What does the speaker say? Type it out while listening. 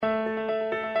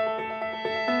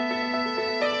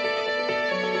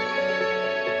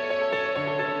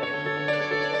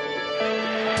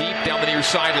down the near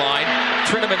sideline.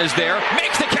 Trinnaman is there,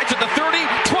 makes the catch at the 30,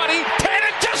 20, 10,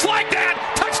 and just like that,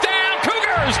 touchdown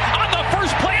Cougars on the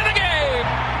first play of the game.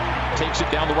 Takes it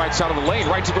down the right side of the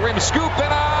lane, right to the rim, scoop,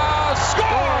 and a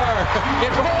score!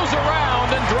 It rolls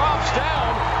around and drops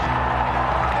down.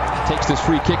 Takes this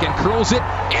free kick and curls it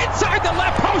inside the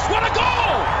left post. What a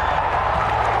goal!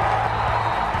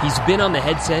 He's been on the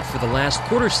headset for the last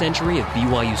quarter century of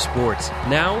BYU sports.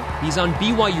 Now, he's on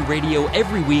BYU Radio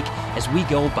every week as we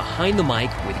go behind the mic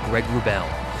with Greg Wrubell.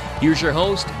 Here's your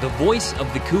host, the voice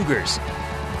of the Cougars,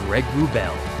 Greg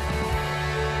Wrubell.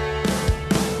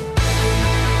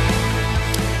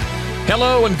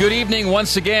 Hello and good evening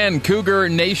once again, Cougar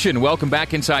Nation. Welcome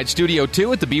back inside Studio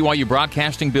 2 at the BYU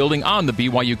Broadcasting Building on the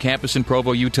BYU campus in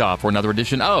Provo, Utah for another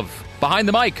edition of Behind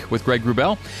the Mic with Greg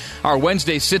Wrubell. Our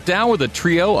Wednesday sit-down with a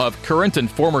trio of current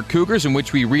and former Cougars in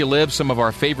which we relive some of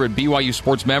our favorite BYU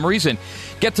sports memories and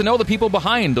get to know the people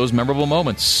behind those memorable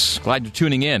moments. Glad you're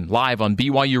tuning in live on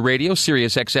BYU Radio,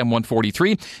 Sirius XM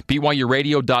 143,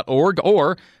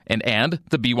 BYURadio.org, and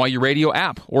the BYU Radio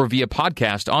app, or via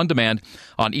podcast on demand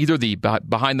on either the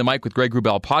Behind the Mic with Greg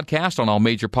Wrubell podcast on all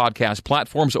major podcast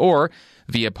platforms or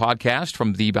via podcast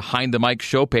from the Behind the Mic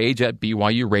show page at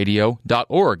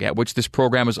BYURadio.org, at which this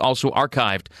program is also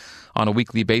archived on a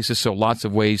weekly basis, so lots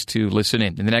of ways to listen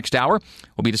in. In the next hour,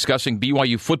 we'll be discussing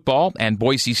BYU football and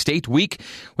Boise State week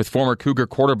with former Cougar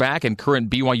quarterback and current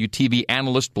BYU TV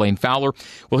analyst Blaine Fowler.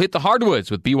 We'll hit the hardwoods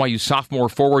with BYU sophomore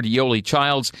forward Yoeli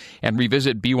Childs and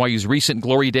revisit BYU's recent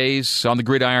glory days on the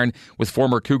gridiron with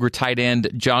former Cougar tight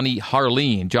end Johnny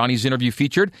Harline. Johnny's interview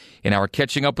featured in our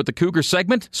Catching Up with the Cougars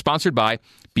segment, sponsored by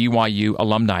BYU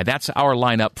alumni. That's our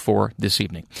lineup for this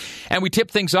evening. And we tip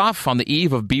things off on the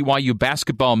eve of BYU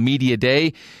Basketball Media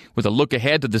Day with a look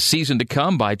ahead to the season to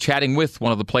come by chatting with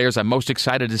one of the players I'm most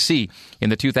excited to see in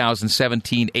the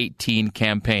 2017-18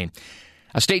 campaign.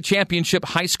 A state championship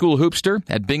high school hoopster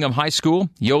at Bingham High School,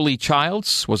 Yoeli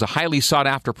Childs was a highly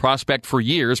sought-after prospect for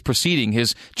years preceding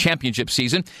his championship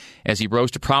season as he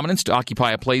rose to prominence to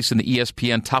occupy a place in the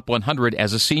ESPN Top 100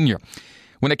 as a senior.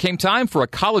 When it came time for a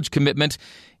college commitment,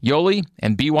 Yoeli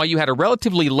and BYU had a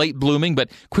relatively late-blooming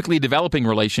but quickly developing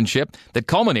relationship that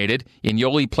culminated in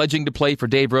Yoeli pledging to play for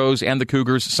Dave Rose and the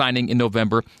Cougars signing in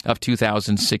November of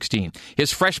 2016.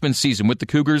 His freshman season with the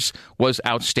Cougars was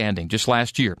outstanding. Just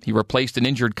last year, he replaced an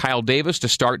injured Kyle Davis to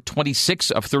start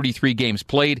 26 of 33 games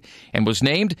played and was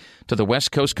named to the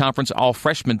West Coast Conference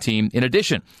All-Freshman team in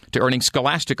addition to earning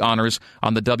scholastic honors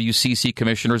on the WCC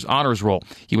Commissioner's Honors Roll.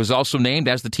 He was also named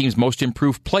as the team's most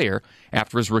improved player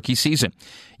after his rookie season.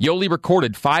 Yoeli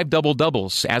recorded 5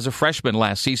 double-doubles as a freshman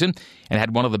last season and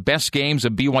had one of the best games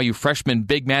a BYU freshman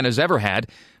big man has ever had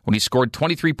when he scored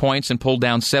 23 points and pulled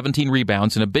down 17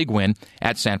 rebounds in a big win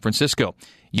at San Francisco.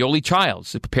 Yoeli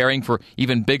Childs is preparing for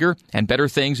even bigger and better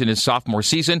things in his sophomore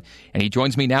season, and he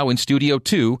joins me now in Studio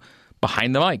 2,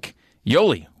 Behind the Mic.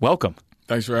 Yoeli, welcome.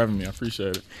 Thanks for having me. I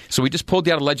appreciate it. So we just pulled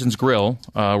you out of Legends Grill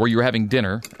where you were having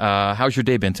dinner. How's your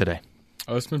day been today?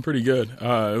 Oh, it's been pretty good.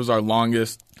 It was our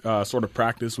longest sort of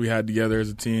practice we had together as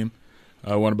a team.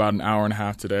 Went about an hour and a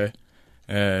half today,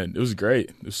 and it was great.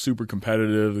 It was super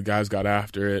competitive. The guys got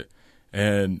after it,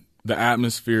 and the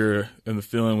atmosphere and the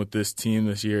feeling with this team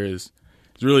this year is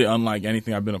really unlike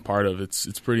anything I've been a part of.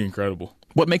 It's pretty incredible.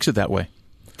 What makes it that way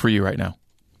for you right now?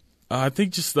 I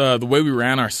think just the way we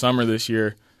ran our summer this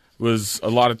year was a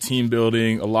lot of team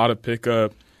building, a lot of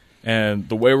pickup. And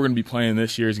the way we're going to be playing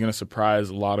this year is going to surprise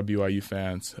a lot of BYU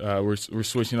fans. We're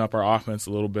switching up our offense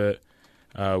a little bit.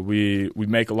 We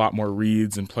make a lot more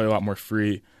reads and play a lot more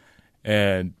free.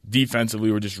 And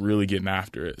defensively, we're just really getting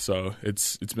after it. So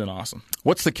it's been awesome.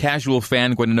 What's the casual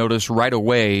fan going to notice right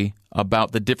away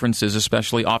about the differences,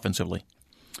 especially offensively?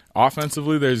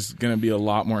 Offensively, there's going to be a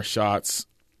lot more shots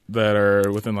that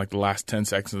are within like the last 10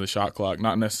 seconds of the shot clock,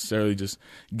 not necessarily just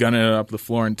gunning it up the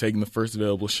floor and taking the first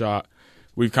available shot.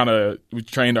 We've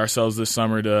trained ourselves this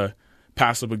summer to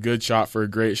pass up a good shot for a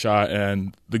great shot,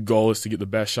 and the goal is to get the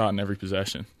best shot in every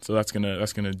possession. So that's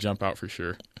gonna jump out for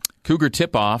sure. Cougar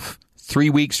tip-off 3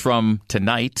 weeks from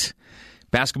tonight.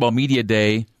 Basketball Media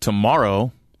Day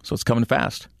tomorrow, so it's coming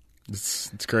fast.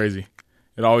 It's crazy.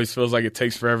 It always feels like it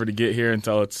takes forever to get here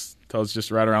until it's just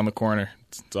right around the corner.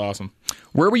 It's awesome.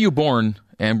 Where were you born,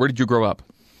 and where did you grow up?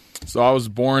 So I was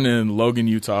born in Logan,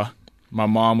 Utah. My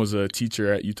mom was a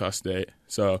teacher at Utah State,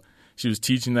 so she was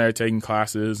teaching there, taking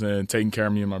classes, and taking care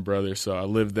of me and my brother. So I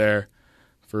lived there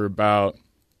for about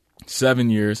 7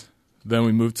 years. Then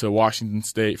we moved to Washington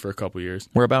State for a couple years.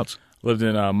 Whereabouts? Lived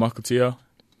in Mukilteo.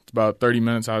 It's about 30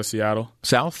 minutes out of Seattle.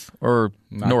 South or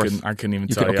north? I couldn't even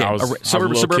tell you. Okay.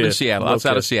 Suburban Seattle,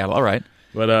 outside of Seattle. All right.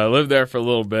 But I lived there for a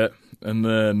little bit. and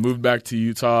then moved back to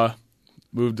Utah,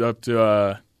 moved up to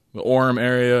the Orem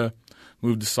area,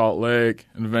 moved to Salt Lake,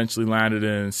 and eventually landed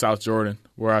in South Jordan,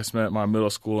 where I spent my middle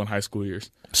school and high school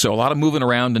years. So a lot of moving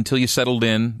around until you settled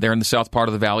in there in the south part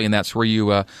of the valley, and that's where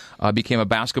you became a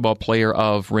basketball player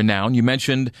of renown. You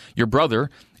mentioned your brother,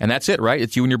 and that's it, right?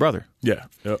 It's you and your brother. Yeah.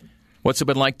 Yep. What's it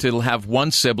been like to have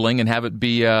one sibling and have it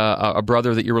be a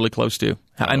brother that you're really close to?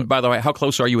 And by the way, how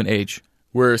close are you in age?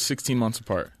 We're 16 months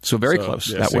apart. So very close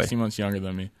that way. 16 months younger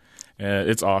than me. And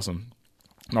it's awesome.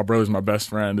 My brother's my best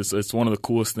friend. It's one of the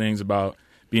coolest things about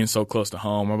being so close to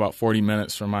home. I'm about 40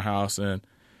 minutes from my house, and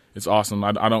it's awesome.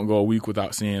 I don't go a week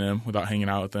without seeing him, without hanging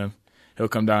out with him. He'll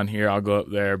come down here, I'll go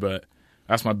up there, but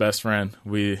that's my best friend.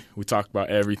 We talk about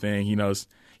everything. He knows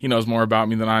more about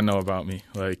me than I know about me.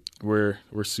 Like we're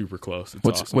super close. It's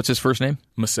awesome. What's his first name?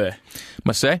 Masay.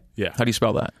 Masay? Yeah. How do you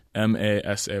spell that?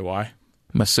 Masay.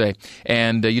 Masay.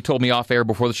 And you told me off air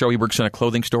before the show he works in a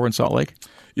clothing store in Salt Lake?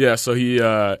 Yeah, so he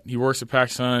works at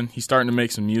PacSun. He's starting to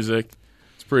make some music.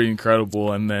 It's pretty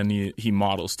incredible, and then he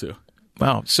models too.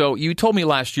 Wow. So you told me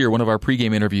last year, one of our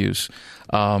pregame interviews,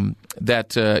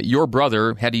 that your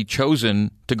brother, had he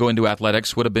chosen to go into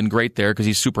athletics, would have been great there because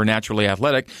he's supernaturally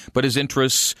athletic, but his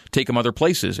interests take him other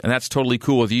places. And that's totally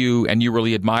cool with you, and you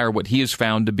really admire what he has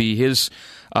found to be his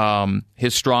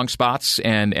strong spots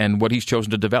and what he's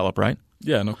chosen to develop, right?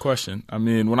 Yeah, no question. I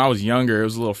mean, when I was younger, it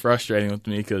was a little frustrating with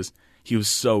me because he was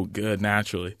so good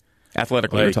naturally.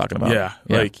 Athletically, you're talking about. Yeah.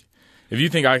 Like, if you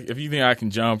think I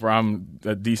can jump or I'm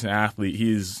a decent athlete,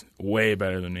 he's way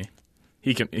better than me.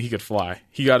 He could fly.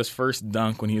 He got his first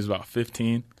dunk when he was about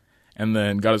 15, and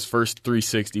then got his first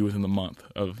 360 within the month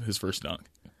of his first dunk.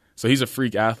 So he's a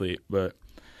freak athlete, but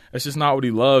that's just not what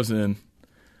he loves. And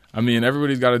I mean,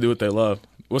 everybody's got to do what they love.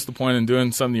 What's the point in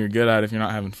doing something you're good at if you're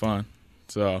not having fun?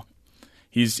 So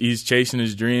he's chasing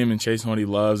his dream and chasing what he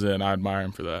loves, and I admire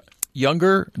him for that.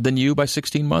 Younger than you by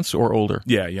 16 months or older?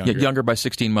 Yeah, younger. Younger by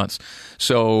 16 months.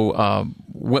 So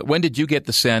when did you get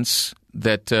the sense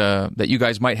that you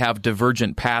guys might have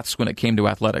divergent paths when it came to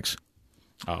athletics?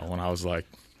 Oh, when I was like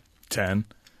 10,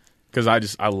 because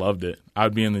I loved it. I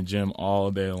would be in the gym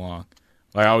all day long.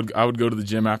 Like I would go to the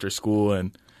gym after school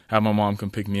and have my mom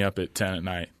come pick me up at 10 at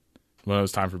night when it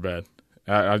was time for bed.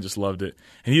 I just loved it,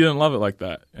 and he didn't love it like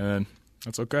that, and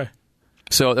that's okay.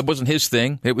 So it wasn't his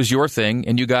thing; it was your thing,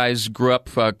 and you guys grew up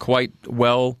quite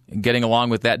well, getting along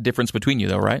with that difference between you,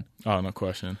 though, right? Oh, no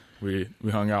question. We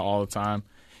hung out all the time.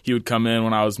 He would come in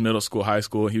when I was middle school, high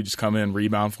school. He would just come in,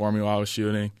 rebound for me while I was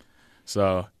shooting.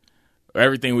 So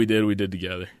everything we did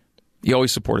together. He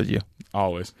always supported you.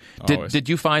 Always. Did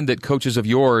you find that coaches of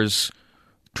yours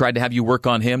tried to have you work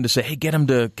on him to say, hey, get him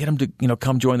to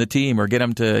come join the team, or get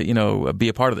him to be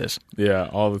a part of this? Yeah,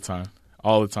 all the time.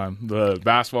 All the time. The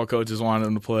basketball coaches wanted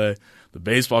him to play. The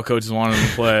baseball coaches wanted him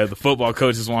to play. The football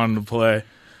coaches wanted him to play.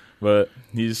 But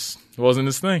it wasn't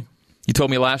his thing. You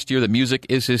told me last year that music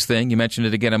is his thing. You mentioned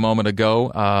it again a moment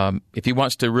ago. If he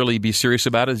wants to really be serious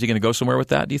about it, is he going to go somewhere with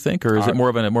that, do you think? Or is it more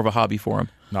of a hobby for him?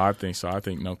 No, I think so. I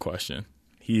think no question.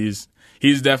 He's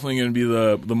definitely going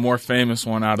to be the more famous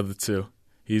one out of the two.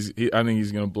 I think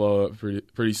he's going to blow up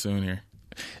pretty soon here.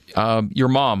 Your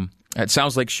mom, it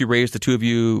sounds like she raised the two of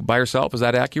you by herself. Is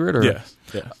that accurate? Or? Yes.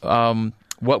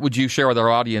 What would you share with our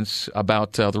audience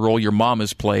about the role your mom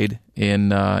has played in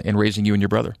raising you and your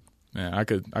brother? Man, I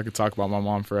could talk about my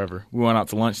mom forever. We went out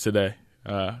to lunch today.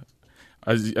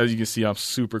 As you can see, I'm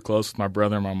super close with my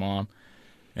brother and my mom,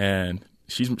 and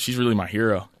she's really my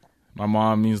hero. My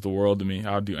mom means the world to me.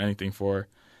 I would do anything for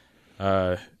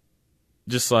her.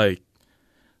 Just like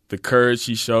the courage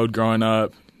she showed growing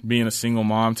up, being a single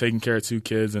mom, taking care of two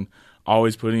kids, and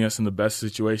always putting us in the best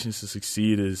situations to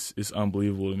succeed is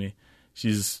unbelievable to me.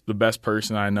 She's the best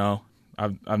person I know.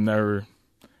 I've never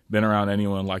been around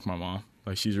anyone like my mom.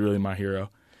 Like, she's really my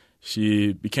hero.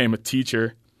 She became a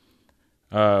teacher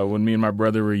when me and my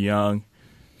brother were young,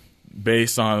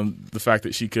 based on the fact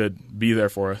that she could be there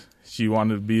for us. She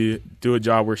wanted to do a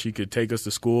job where she could take us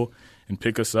to school and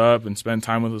pick us up and spend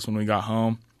time with us when we got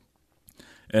home.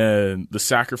 And the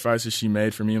sacrifices she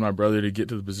made for me and my brother to get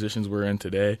to the positions we're in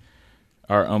today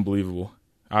are unbelievable.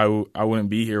 I wouldn't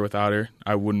be here without her.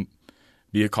 I wouldn't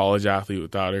be a college athlete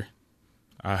without her.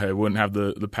 I wouldn't have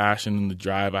the passion and the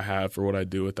drive I have for what I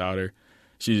do without her.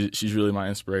 She's really my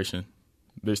inspiration.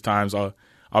 There's times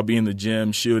I'll be in the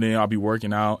gym shooting, I'll be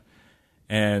working out,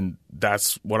 and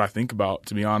that's what I think about,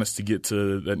 to be honest, to get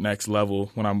to that next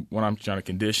level when I'm trying to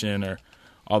condition or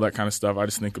all that kind of stuff. I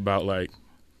just think about, like,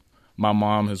 my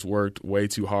mom has worked way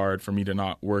too hard for me to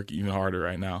not work even harder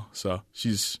right now. So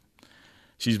she's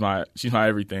my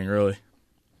everything, really.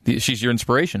 She's your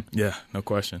inspiration. Yeah, no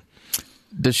question.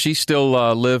 Does she still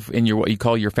live in what you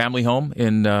call your family home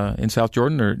in South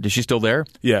Jordan, or is she still there?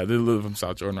 Yeah, they live in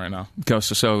South Jordan right now.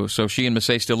 So she and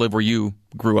Massey still live where you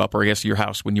grew up, or I guess your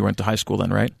house when you went to high school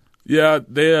then, right? Yeah,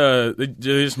 they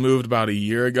just moved about a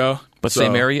year ago. But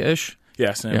same area-ish?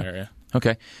 Yeah, same area.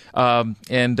 Okay.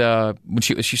 And when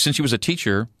since she was a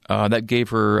teacher, that gave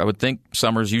her, I would think,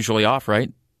 summers usually off,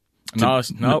 right? Nope.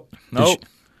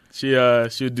 She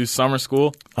would do summer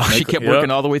school. She kept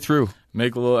working all the way through.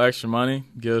 Make a little extra money,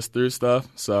 get us through stuff.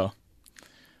 So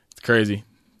it's crazy.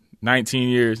 19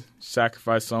 years,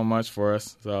 sacrificed so much for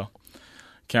us. So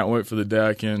can't wait for the day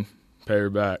I can pay her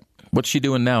back. What's she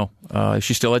doing now? Is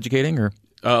she still educating, or?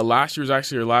 Last year was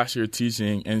actually her last year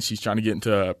teaching, and she's trying to get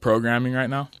into programming right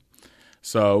now.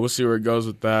 So we'll see where it goes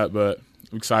with that, but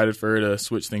I'm excited for her to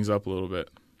switch things up a little bit.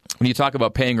 When you talk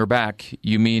about paying her back,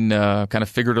 you mean kind of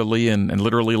figuratively and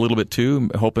literally a little bit too,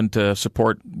 hoping to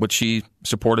support what she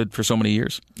supported for so many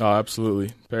years? Oh,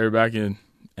 absolutely. Pay her back in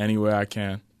any way I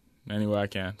can.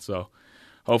 So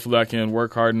hopefully I can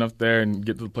work hard enough there and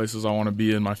get to the places I want to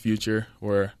be in my future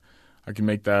where I can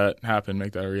make that happen,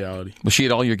 make that a reality. Was she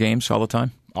at all your games all the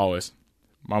time? Always.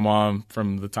 My mom,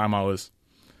 from the time I was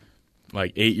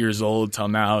like 8 years old till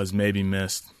now, has maybe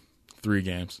missed 3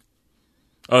 games.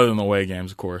 Other than the away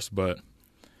games, of course, but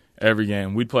every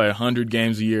game. We'd play 100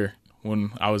 games a year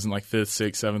when I was in like 5th,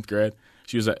 6th, 7th grade.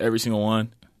 She was at every single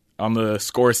one on the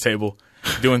scores table,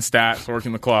 doing stats,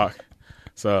 working the clock.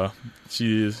 So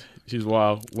she's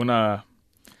wild.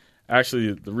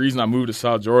 Actually, the reason I moved to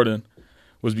South Jordan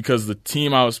was because the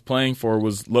team I was playing for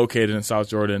was located in South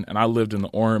Jordan, and I lived in the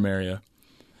Orem area.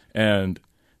 And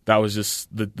that was just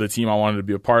the team I wanted to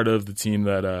be a part of, the team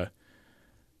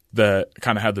that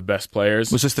kind of had the best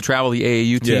players. Was this the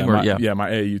AAU team? Yeah,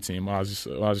 my AAU team when I was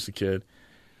just a kid.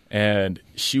 And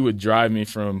she would drive me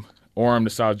from Orem to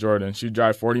South Jordan. She'd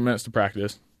drive 40 minutes to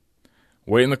practice,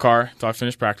 wait in the car till I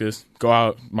finished practice, go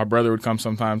out. My brother would come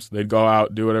sometimes. They'd go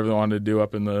out, do whatever they wanted to do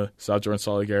up in the South Jordan,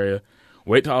 Salt Lake area.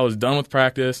 Wait till I was done with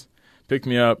practice, pick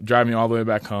me up, drive me all the way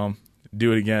back home,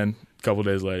 do it again a couple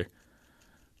days later.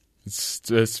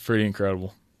 It's pretty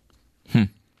incredible.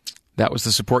 That was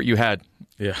the support you had.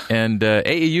 Yeah. And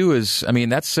AAU is, I mean,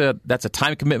 that's a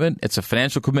time commitment. It's a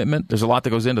financial commitment. There's a lot that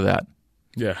goes into that.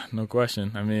 Yeah, no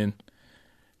question. I mean,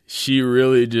 she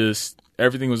really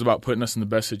everything was about putting us in the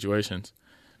best situations.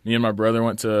 Me and my brother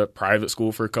went to private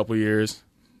school for a couple of years.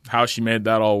 How she made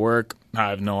that all work, I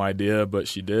have no idea, but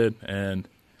she did. And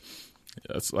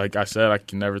it's like I said, I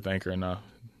can never thank her enough.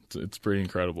 It's pretty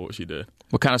incredible what she did.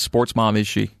 What kind of sports mom is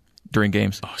she during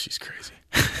games? Oh, she's crazy.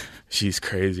 She's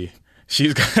crazy.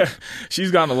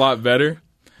 She's gotten a lot better.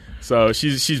 So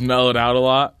she's mellowed out a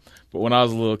lot. But when I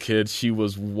was a little kid, she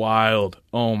was wild.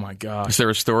 Oh my gosh. Is there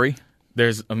a story?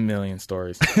 There's a million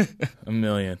stories. A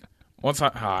million.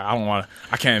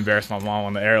 I can't embarrass my mom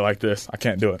on the air like this. I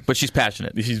can't do it. But she's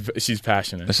passionate. She's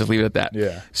passionate. Let's just leave it at that.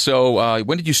 Yeah. So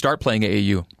when did you start playing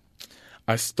AAU?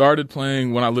 I started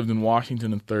playing when I lived in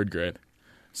Washington in 3rd grade.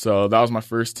 So that was my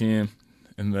first team.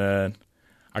 And then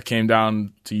I came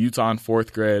down to Utah in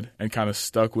 4th grade and kind of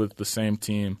stuck with the same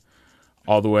team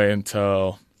all the way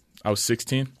until I was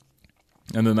 16.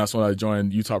 And then that's when I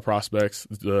joined Utah Prospects,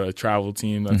 the travel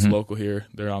team that's local here.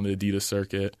 They're on the Adidas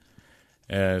circuit.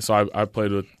 And so I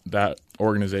played with that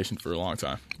organization for a long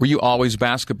time. Were you always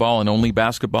basketball and only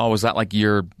basketball? Was that like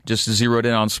you're just zeroed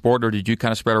in on sport, or did you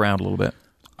kind of spread around a little bit?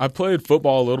 I played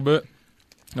football a little bit.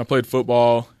 I played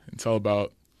football until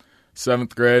about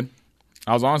 7th grade.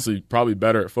 I was honestly probably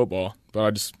better at football, but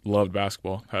I just loved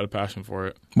basketball, had a passion for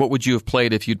it. What would you have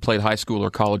played if you'd played high school or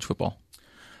college football?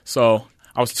 So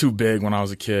I was too big when I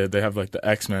was a kid. They have like the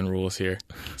X-Men rules here.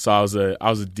 So I was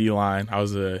a D-line. I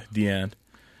was a D-end.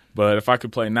 But if I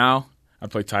could play now,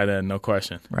 I'd play tight end, no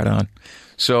question. Right on.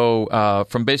 So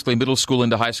from basically middle school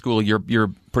into high school,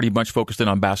 you're pretty much focused in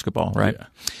on basketball, right?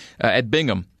 Yeah. At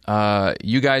Bingham,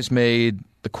 you guys made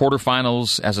the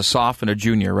quarterfinals as a soph and a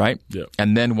junior, right? Yep.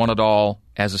 And then won it all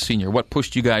as a senior. What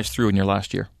pushed you guys through in your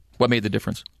last year? What made the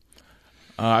difference?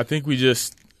 I think we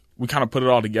kind of put it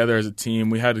all together as a team.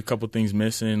 We had a couple things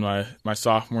missing my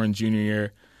sophomore and junior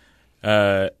year.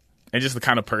 And just the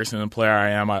kind of person and player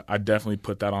I am, I definitely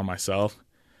put that on myself.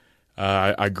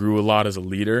 I grew a lot as a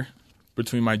leader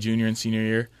between my junior and senior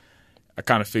year. I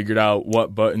kind of figured out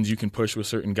what buttons you can push with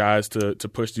certain guys to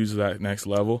push dudes to that next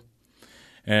level.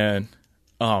 And,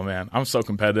 oh, man, I'm so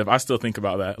competitive. I still think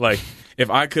about that. Like, if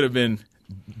I could have been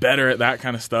better at that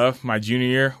kind of stuff my junior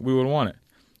year, we would have won it.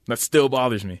 That still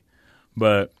bothers me.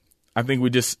 But I think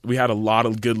we had a lot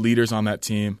of good leaders on that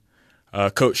team.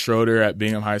 Coach Schroeder at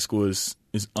Bingham High School is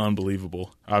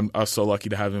unbelievable. I was so lucky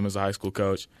to have him as a high school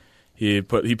coach. He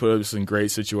put us in great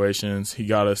situations. He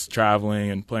got us traveling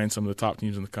and playing some of the top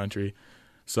teams in the country.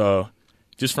 So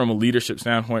just from a leadership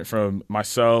standpoint, from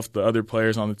myself, the other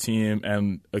players on the team,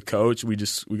 and a coach, we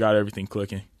got everything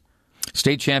clicking.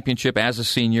 State championship as a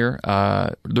senior.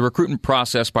 The recruitment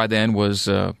process by then was,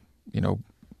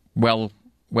 well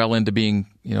into being,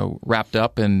 wrapped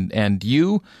up, and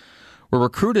you were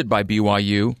recruited by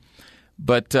BYU,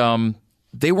 but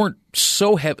they weren't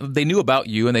so they knew about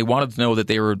you and they wanted to know that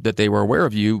they were aware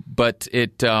of you, but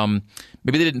it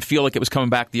maybe they didn't feel like it was coming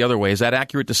back the other way. Is that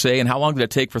accurate to say? And how long did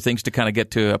it take for things to kind of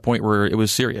get to a point where it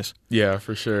was serious? Yeah,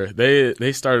 for sure.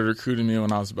 They started recruiting me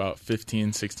when I was about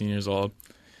 15, 16 years old,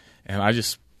 and I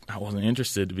wasn't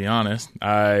interested, to be honest.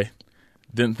 I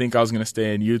didn't think I was going to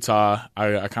stay in Utah.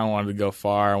 I kind of wanted to go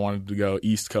far. I wanted to go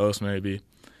East Coast maybe.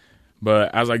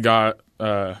 But as I got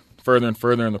further and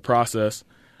further in the process,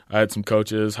 I had some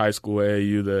coaches, high school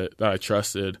AAU, that I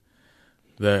trusted,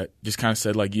 that just kind of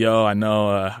said, like, yo, I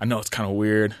know it's kind of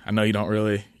weird. I know you're not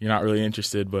really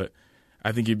interested, but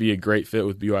I think you'd be a great fit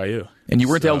with BYU. And you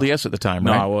weren't LDS at the time,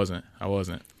 right? No, I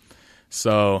wasn't.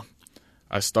 So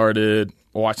I started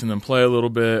watching them play a little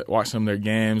bit, watching some of their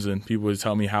games, and people would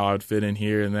tell me how I would fit in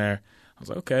here and there. I was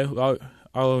like, okay,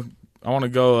 I want to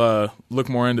go look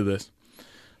more into this.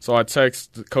 So I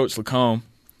texted Coach Lacombe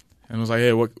and was like,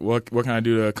 hey, what can I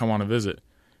do to come on a visit?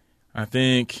 I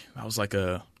think that was like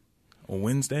a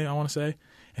Wednesday, I want to say.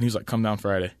 And he was like, come down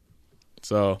Friday.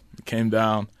 So I came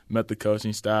down, met the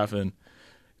coaching staff, and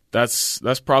that's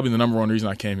probably the number one reason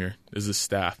I came here is this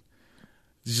staff.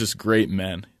 It's just great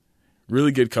men.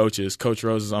 Really good coaches. Coach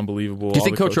Rose is unbelievable. Do you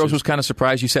think Coach Rose was kind of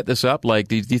surprised you set this up? Like,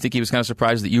 do you think he was kind of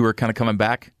surprised that you were kind of coming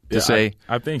back to say?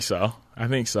 I think so.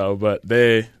 But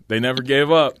they never gave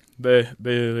up.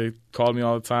 They called me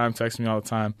all the time, texted me all the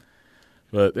time.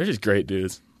 But they're just great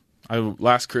dudes.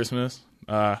 Last Christmas,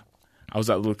 I was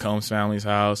at Little Combs family's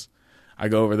house. I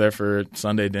go over there for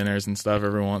Sunday dinners and stuff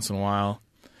every once in a while.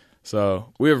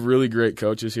 So we have really great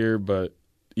coaches here, but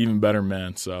even better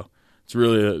men. So it's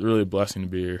really a blessing to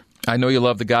be here. I know you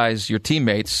love the guys, your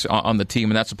teammates on the team,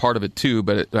 and that's a part of it too,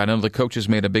 but I know the coaches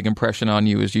made a big impression on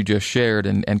you, as you just shared.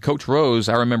 And Coach Rose,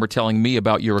 I remember telling me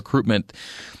about your recruitment,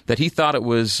 that he thought it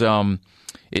was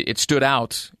it stood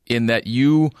out in that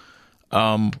you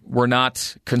were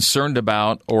not concerned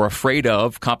about or afraid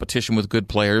of competition with good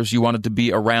players. You wanted to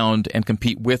be around and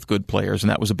compete with good players,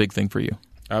 and that was a big thing for you.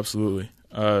 Absolutely.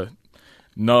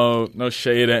 No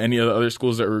shade at any of the other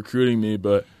schools that were recruiting me,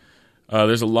 but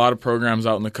there's a lot of programs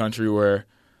out in the country where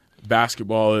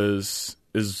basketball is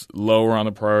lower on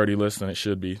the priority list than it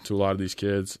should be to a lot of these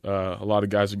kids. A lot of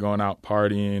guys are going out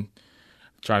partying,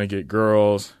 trying to get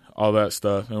girls, all that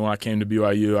stuff. And when I came to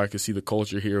BYU, I could see the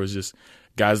culture here was just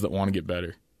guys that want to get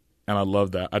better. And I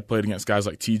love that. I played against guys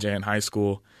like TJ in high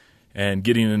school, and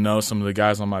getting to know some of the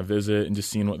guys on my visit and just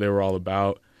seeing what they were all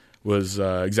about was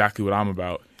exactly what I'm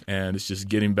about. And it's just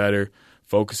getting better,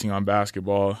 focusing on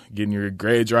basketball, getting your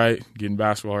grades right, getting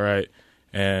basketball right,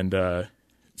 and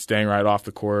staying right off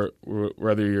the court.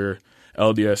 Whether you're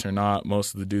LDS or not,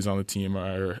 most of the dudes on the team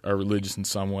are religious in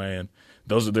some way, and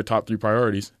those are their top three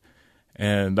priorities.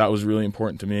 And that was really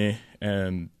important to me,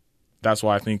 and that's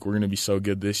why I think we're going to be so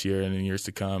good this year and in years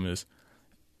to come is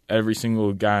every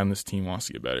single guy on this team wants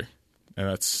to get better, and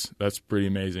that's pretty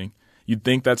amazing. You'd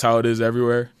think that's how it is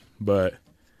everywhere, but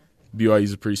BYU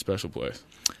is a pretty special place.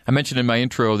 I mentioned in my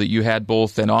intro that you had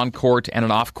both an on-court and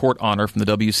an off-court honor from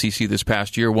the WCC this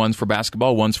past year. One's for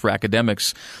basketball, one's for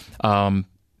academics.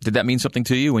 Did that mean something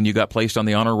to you when you got placed on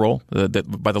the honor roll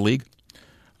by the league?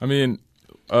 I mean,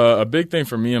 a big thing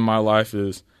for me in my life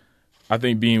is I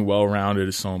think being well-rounded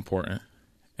is so important.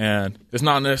 And it's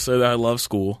not necessarily that I love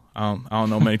school. I don't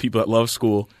know many people that love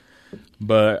school.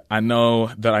 But I know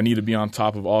that I need to be on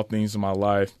top of all things in my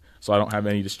life so I don't have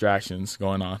any distractions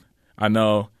going on. I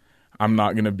know I'm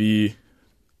not going to be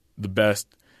the best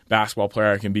basketball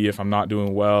player I can be if I'm not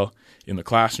doing well in the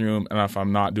classroom and if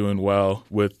I'm not doing well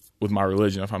with my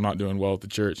religion, if I'm not doing well with the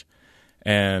church.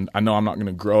 And I know I'm not going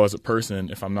to grow as a person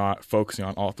if I'm not focusing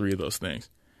on all three of those things.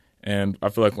 And I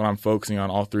feel like when I'm focusing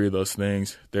on all three of those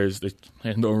things, there's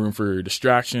no room for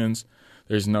distractions.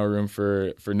 There's no room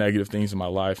for negative things in my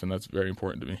life, and that's very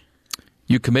important to me.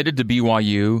 You committed to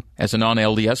BYU as a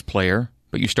non-LDS player,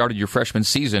 but you started your freshman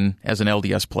season as an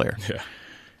LDS player. Yeah.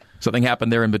 Something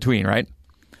happened there in between, right?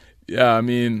 Yeah, I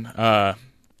mean,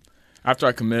 after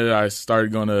I committed, I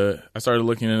started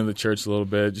looking into the church a little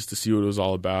bit just to see what it was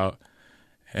all about.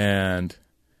 And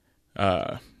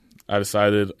I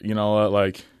decided, you know what,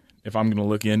 like, if I'm going to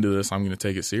look into this, I'm going to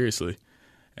take it seriously.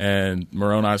 And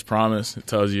Moroni's promise, it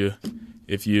tells you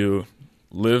if you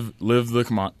live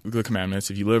the commandments,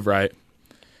 if you live right,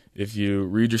 if you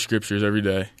read your scriptures every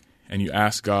day and you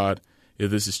ask God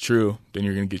if this is true, then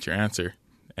you're going to get your answer.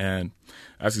 And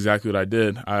that's exactly what I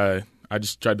did. I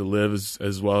just tried to live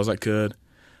as well as I could.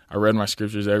 I read my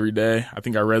scriptures every day. I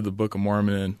think I read the Book of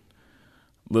Mormon in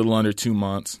a little under 2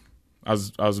 months. I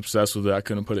was obsessed with it. I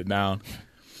couldn't put it down.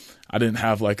 I didn't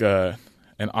have like an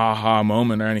aha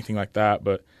moment or anything like that,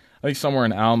 but I think somewhere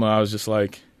in Alma I was just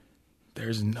like,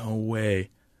 there's no way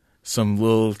some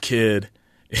little kid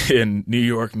in New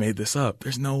York made this up.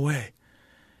 There's no way.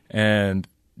 And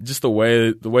just the way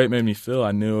it made me feel,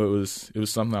 I knew it was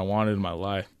something I wanted in my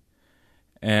life.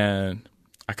 And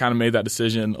I kind of made that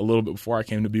decision a little bit before I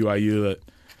came to BYU that,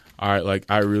 all right, like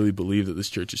I really believe that this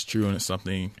church is true and it's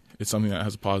something that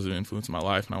has a positive influence in my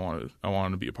life, and I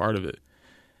wanted to be a part of it.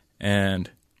 And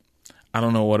I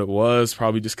don't know what it was,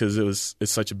 probably just because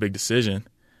it's such a big decision.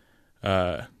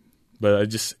 But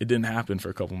it didn't happen for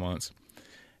a couple months.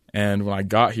 And when I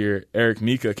got here, Eric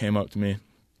Mika came up to me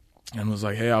and was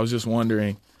like, "Hey, I was just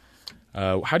wondering,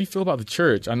 how do you feel about the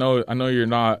church? I know you're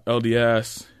not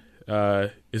LDS.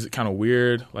 Is it kind of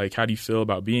weird? Like, how do you feel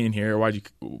about being here? What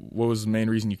was the main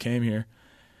reason you came here?"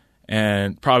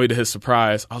 And probably to his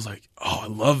surprise, I was like, "Oh, I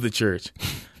love the church.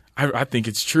 I think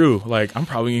it's true. Like, I'm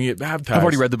probably gonna get baptized." I've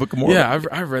already read the Book of Mormon. Yeah,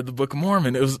 I've read the Book of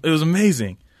Mormon. It was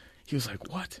amazing. He was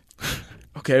like, "What?"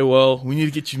 Okay, well, we need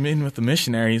to get you in with the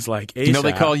missionaries, like ASAP. You know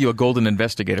they call you a golden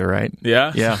investigator, right?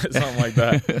 Yeah? Yeah. Something like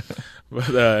that.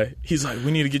 But he's like,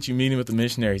 "We need to get you meeting with the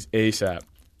missionaries ASAP."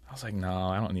 I was like, "No,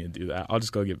 I don't need to do that. I'll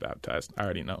just go get baptized. I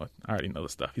already know it. I already know the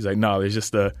stuff." He's like, "No,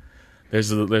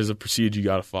 there's a procedure you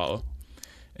got to follow."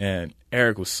 And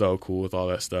Eric was so cool with all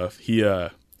that stuff. He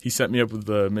set me up with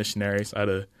the missionaries. I had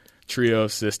a trio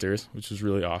of sisters, which was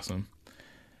really awesome.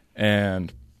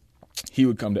 And he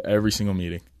would come to every single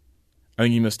meeting. I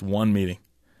think he missed one meeting.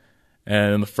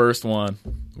 And in the first one,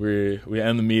 we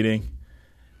end the meeting,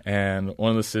 and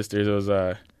one of the sisters, it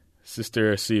was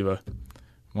Sister Siva,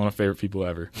 one of my favorite people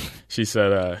ever. She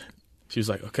said, she was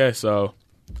like, "Okay, so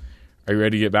are you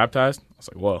ready to get baptized?" I was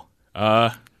like, "Whoa,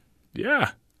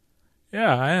 yeah,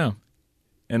 I am."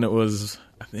 And it was,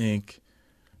 I think,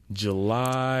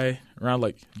 around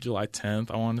like July 10th,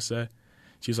 I want to say.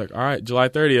 She was like, "All right, July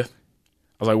 30th.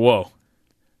 I was like, "Whoa,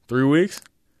 3 weeks?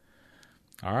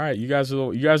 All right, you guys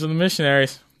are the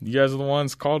missionaries. You guys are the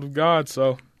ones called of God,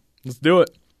 so let's do it."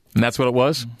 And that's what it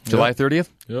was? July 30th?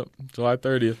 Yep, July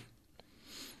 30th.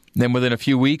 Then within a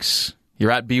few weeks, you're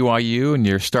at BYU and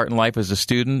you're starting life as a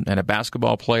student and a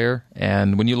basketball player.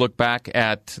 And when you look back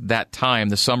at that time,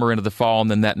 the summer into the fall,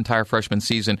 and then that entire freshman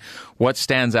season, what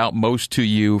stands out most to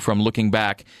you from looking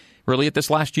back really at this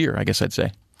last year, I guess I'd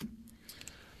say?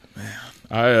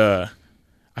 Man,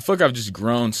 I feel like I've just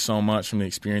grown so much from the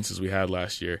experiences we had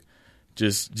last year.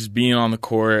 Just being on the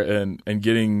court and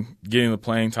getting the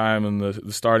playing time and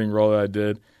the starting role that I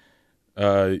did.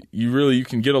 You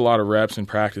can get a lot of reps in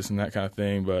practice and that kind of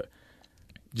thing, but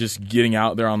just getting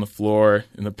out there on the floor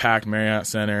in the packed Marriott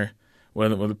Center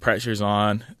when the pressure's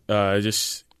on, it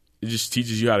just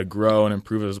teaches you how to grow and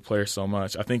improve as a player so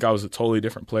much. I think I was a totally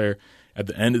different player at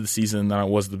the end of the season than I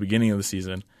was at the beginning of the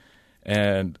season,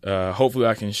 and hopefully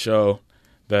I can show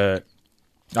that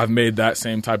I've made that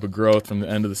same type of growth from the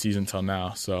end of the season till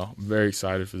now. So I'm very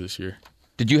excited for this year.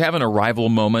 Did you have an arrival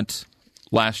moment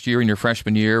last year in your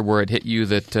freshman year where it hit you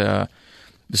that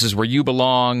this is where you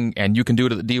belong and you can do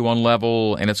it at the D1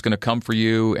 level and it's going to come for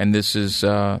you and this is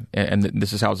how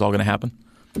it's all going to happen?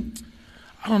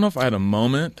 I don't know if I had a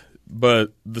moment,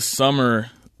 but the summer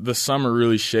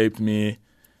really shaped me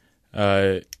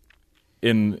in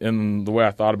the way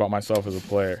I thought about myself as a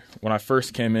player. When I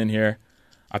first came in here,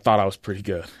 I thought I was pretty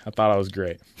good. I thought I was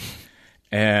great.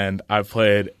 And I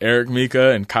played Eric Mika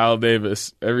and Kyle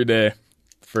Davis every day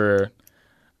for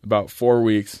about 4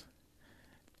 weeks.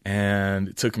 And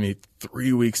it took me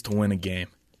 3 weeks to win a game.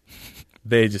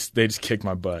 They just kicked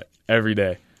my butt every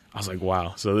day. I was like,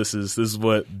 wow. So this is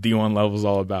what D1 level is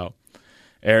all about.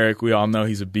 Eric, we all know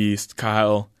he's a beast.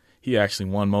 Kyle, he actually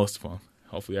won most of them.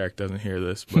 Hopefully Eric doesn't hear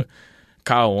this, but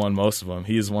Kyle won most of them.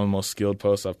 He is one of the most skilled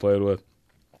posts I've played with.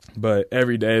 But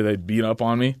every day they'd beat up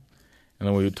on me, and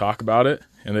then we would talk about it,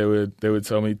 and they would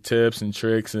tell me tips and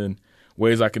tricks and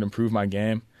ways I could improve my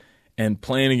game. And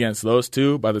playing against those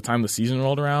two, by the time the season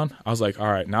rolled around, I was like,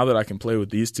 all right, now that I can play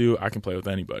with these two, I can play with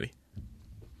anybody.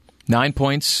 9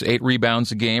 points, 8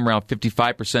 rebounds a game, around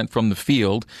 55% from the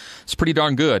field. It's pretty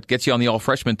darn good. Gets you on the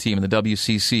all-freshman team in the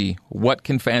WCC. What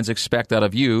can fans expect out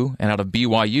of you and out of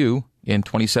BYU in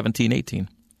 2017-18?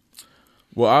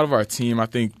 Well, out of our team, I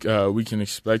think we can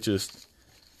expect just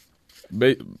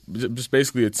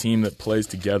basically a team that plays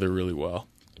together really well.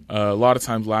 A lot of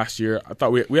times last year, I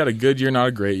thought we had a good year, not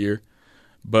a great year,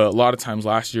 But a lot of times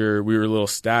last year we were a little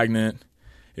stagnant.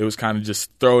 It was kind of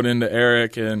just throw it into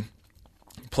Eric and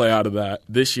play out of that.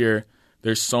 This year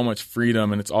there's so much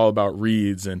freedom, and it's all about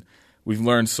reads, and we've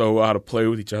learned so well how to play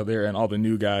with each other and all the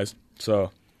new guys.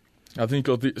 So I think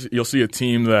you'll see a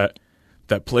team that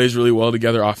plays really well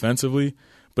together offensively,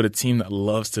 but a team that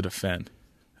loves to defend,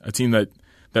 a team that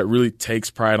really takes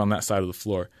pride on that side of the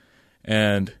floor.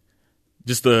 And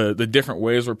just the different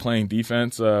ways we're playing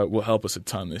defense will help us a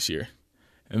ton this year.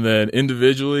 And then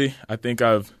individually, I think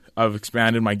I've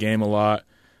expanded my game a lot.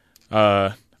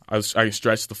 I can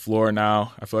stretch the floor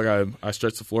now. I feel like I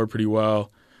stretch the floor pretty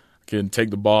well. I can take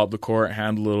the ball up the court,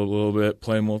 handle it a little bit,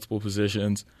 play multiple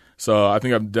positions. So I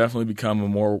think I've definitely become a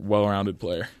more well-rounded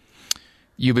player.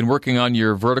 You've been working on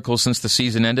your vertical since the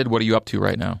season ended. What are you up to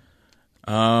right now?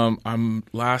 I'm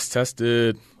last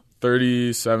tested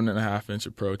 37.5-inch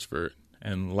approach vert,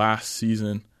 and last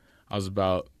season I was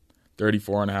about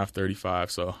 34.5, 35.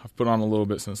 So I've put on a little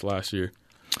bit since last year.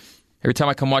 Every time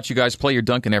I come watch you guys play, you're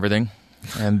dunking everything.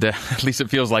 And at least it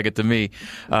feels like it to me.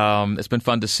 It's been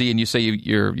fun to see. And you say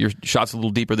your shot's a little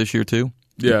deeper this year too?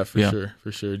 Yeah, for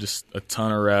sure. Just a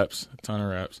ton of reps.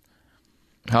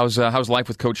 How's life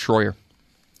with Coach Schroyer?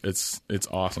 It's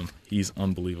awesome. He's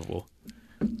unbelievable.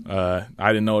 I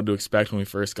didn't know what to expect when we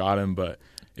first got him, but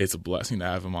it's a blessing to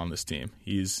have him on this team.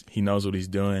 He knows what he's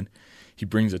doing. He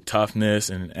brings a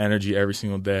toughness and an energy every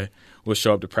single day. We'll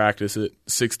show up to practice at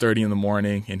 6:30 in the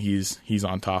morning, and he's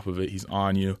on top of it. He's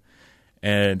on you,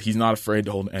 and he's not afraid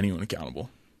to hold anyone accountable.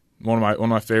 One of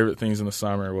my favorite things in the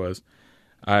summer was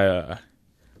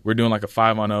we're doing like a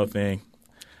 5-on-0 thing,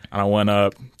 and I went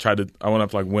up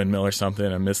like windmill or something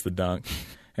and missed the dunk,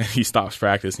 and he stops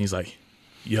practice and he's like,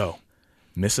 "Yo,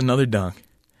 miss another dunk.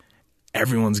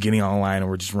 Everyone's getting on the line and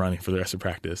we're just running for the rest of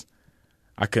practice."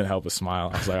 I couldn't help but smile.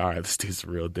 I was like, all right, this dude's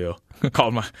the real deal.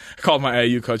 called my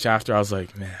AU coach after. I was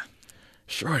like, man,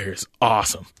 Schroyer's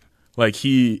awesome. Like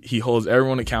he holds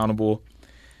everyone accountable,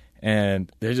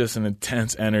 and there's just an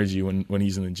intense energy when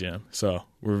he's in the gym. So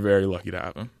we're very lucky to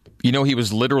have him. You know, he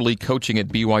was literally coaching at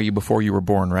BYU before you were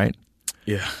born, right?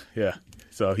 Yeah.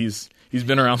 So he's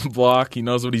been around the block. He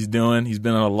knows what he's doing. He's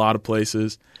been in a lot of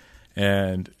places,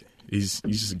 and he's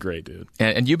just a great dude.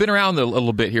 And you've been around a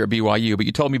little bit here at BYU, but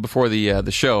you told me before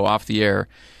the show, off the air,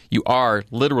 you are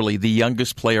literally the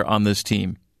youngest player on this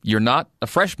team. You're not a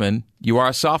freshman, you are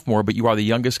a sophomore, but you are the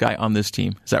youngest guy on this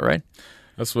team. Is that right?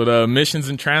 That's what missions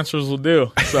and transfers will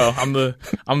do. So I'm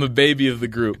the baby of the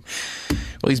group.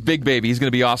 Well, he's big baby. He's going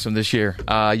to be awesome this year.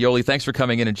 Yoli, thanks for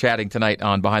coming in and chatting tonight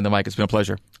on Behind the Mic. It's been a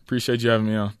pleasure. Appreciate you having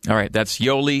me on. All right, that's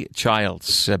Yoli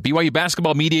Childs. BYU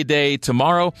Basketball Media Day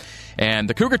tomorrow, and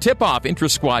the Cougar Tip-Off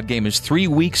Intra-Squad game is 3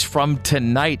 weeks from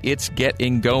tonight. It's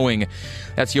getting going.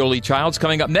 That's Yoli Childs.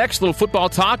 Coming up next, a little football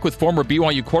talk with former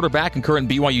BYU quarterback and current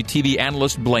BYU TV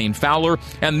analyst Blaine Fowler,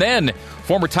 and then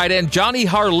former tight end Johnny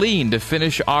Harleen to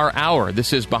finish our hour.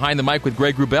 This is Behind the Mic with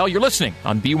Greg Wrubell. You're listening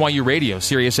on BYU Radio,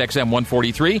 Sirius XM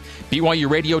 143,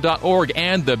 BYURadio.org,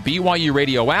 and the BYU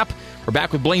Radio app. We're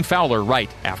back with Blaine Fowler right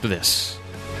after this.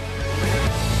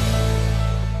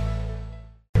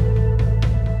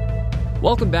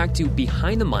 Welcome back to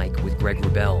Behind the Mic with Greg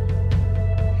Wrubell.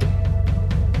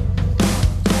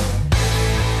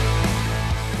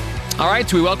 All right,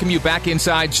 so we welcome you back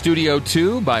inside Studio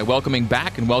 2 by welcoming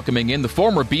back and welcoming in the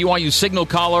former BYU signal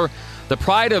caller, the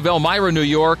pride of Elmira, New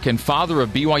York, and father of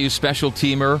BYU special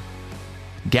teamer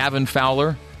Gavin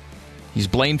Fowler. He's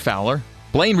Blaine Fowler.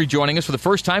 Blaine rejoining us for the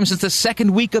first time since the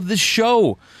second week of this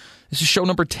show. This is show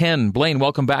number 10. Blaine,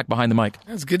 welcome back Behind the Mic.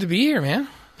 It's good to be here, man.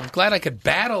 I'm glad I could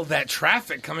battle that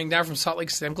traffic coming down from Salt Lake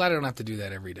City. I'm glad I don't have to do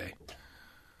that every day.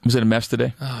 Was it a mess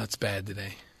today? Oh, it's bad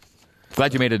today.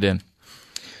 Glad you made it in.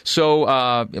 So,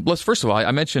 let's first of all,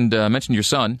 I mentioned your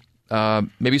son.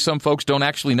 Maybe some folks don't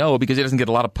actually know because he doesn't get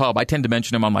a lot of pub. I tend to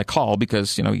mention him on my call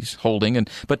because he's holding.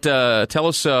 But tell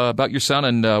us about your son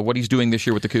and what he's doing this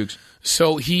year with the Cougs.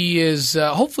 So he is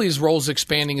hopefully his role's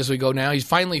expanding as we go now. He's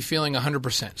finally feeling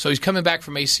 100%. So he's coming back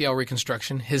from ACL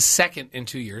reconstruction, his second in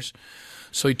 2 years.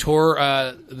 So he tore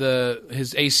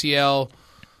his ACL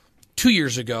 2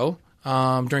 years ago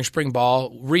during spring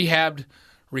ball, rehabbed,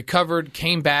 recovered,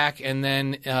 came back, and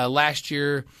then last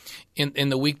year in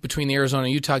the week between the Arizona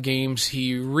and Utah games,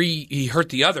 he hurt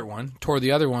the other one, tore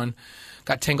the other one,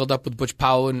 got tangled up with Butch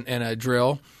Powell and a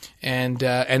drill, and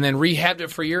then rehabbed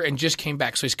it for a year and just came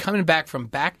back. So he's coming back from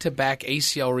back-to-back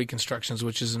ACL reconstructions,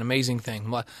 which is an amazing thing.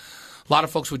 A lot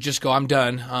of folks would just go, I'm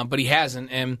done, but he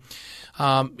hasn't. And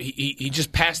he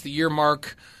just passed the year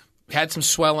mark, had some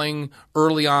swelling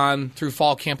early on through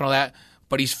fall camp and all that,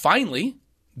 but he's finally,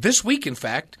 this week in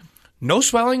fact, no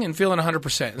swelling and feeling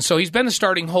 100%. And so he's been a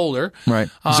starting holder. Right.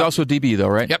 He's also DB, though,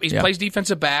 right? Yep, he plays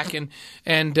defensive back. And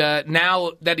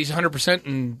now that he's 100%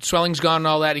 and swelling's gone and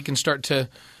all that, he can start to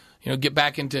get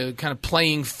back into kind of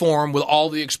playing form with all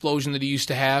the explosion that he used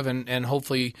to have. And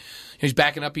hopefully he's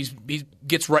backing up. He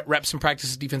gets reps in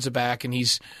practice as defensive back, and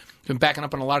he's been backing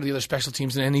up on a lot of the other special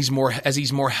teams, and as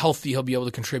he's more healthy, he'll be able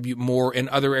to contribute more in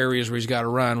other areas where he's got to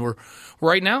run. We're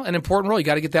right now an important role. You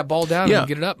got to get that ball down and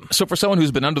get it up. So for someone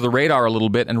who's been under the radar a little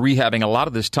bit and rehabbing a lot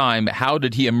of this time, how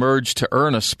did he emerge to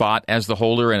earn a spot as the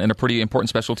holder in a pretty important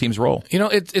special teams role?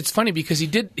 It's funny because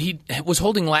he was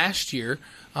holding last year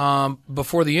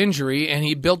before the injury, and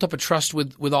he built up a trust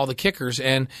with all the kickers,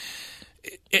 and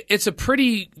it's a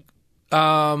pretty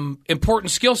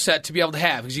important skill set to be able to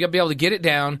have, because you got to be able to get it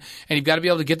down, and you've got to be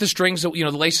able to get the strings, the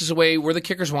laces away where the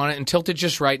kickers want it and tilt it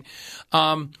just right.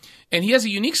 And he has a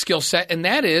unique skill set, and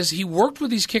that is he worked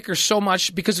with these kickers so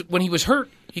much because when he was hurt,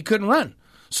 he couldn't run.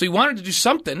 So he wanted to do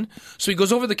something. So he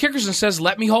goes over to the kickers and says,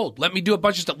 let me hold. Let me do a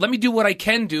bunch of stuff. Let me do what I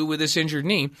can do with this injured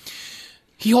knee.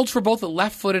 He holds for both the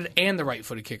left-footed and the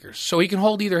right-footed kickers, so he can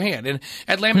hold either hand. And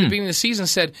Ed Lamb at the beginning of the season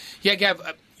said, "Yeah, Gav,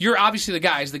 you're obviously the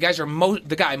guys. The guys are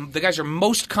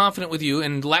most confident with you,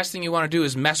 and the last thing you want to do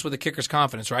is mess with the kicker's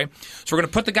confidence, right? So we're going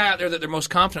to put the guy out there that they're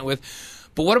most confident with.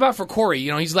 But what about for Corey?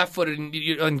 He's left-footed,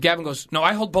 and Gavin goes, no,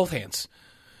 I hold both hands.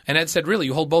 And Ed said, really,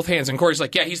 you hold both hands? And Corey's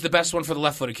like, yeah, he's the best one for the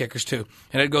left-footed kickers too.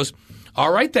 And Ed goes,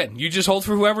 all right then, you just hold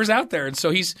for whoever's out there. And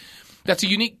so that's a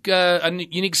unique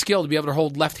skill to be able to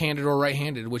hold left-handed or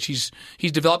right-handed, which he's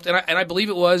developed. And I believe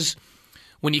it was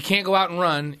when you can't go out and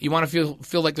run, you want to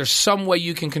feel like there's some way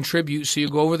you can contribute. So you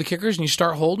go over the kickers and you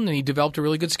start holding, and he developed a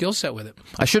really good skill set with it.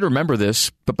 I should remember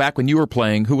this, but back when you were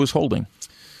playing, who was holding?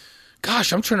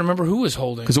 Gosh, I'm trying to remember who was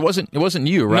holding. Because it wasn't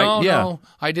you, right? No,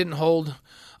 I didn't hold.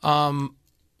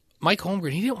 Mike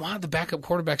Holmgren, he didn't want the backup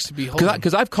quarterbacks to be holding.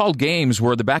 Because I've called games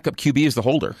where the backup QB is the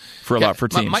holder for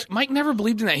teams. Mike never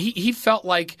believed in that. He felt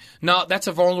like, no, that's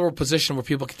a vulnerable position where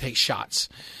people can take shots.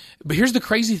 But here's the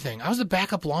crazy thing. I was the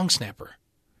backup long snapper.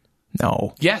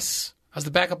 No. Yes. I was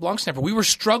the backup long snapper. We were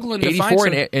struggling to find 84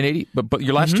 and 80, but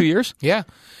your last 2 years? Yeah.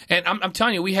 And I'm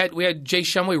telling you, we had Jay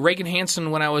Shumway, Reagan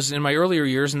Hansen when I was in my earlier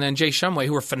years, and then Jay Shumway,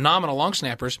 who were phenomenal long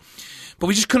snappers. But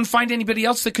we just couldn't find anybody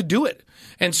else that could do it.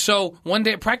 And so one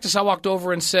day at practice, I walked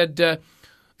over and said,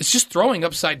 it's just throwing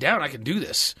upside down. I can do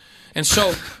this. And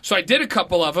so I did a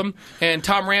couple of them, and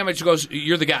Tom Ramage goes,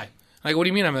 you're the guy. I go, what do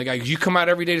you mean I'm the guy? You come out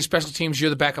every day to special teams, you're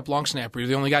the backup long snapper. You're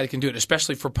the only guy that can do it,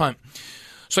 especially for punt.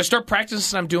 So I start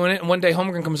practicing, and I'm doing it, and one day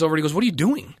Holmgren comes over and he goes, what are you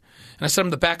doing? And I said,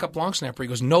 I'm the backup long snapper. He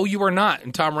goes, no, you are not.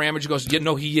 And Tom Ramage goes, yeah,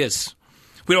 no, he is.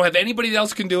 We don't have anybody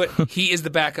else can do it. He is the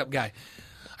backup guy.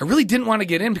 I really didn't want to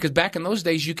get in because back in those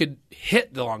days you could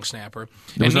hit the long snapper.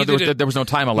 There was no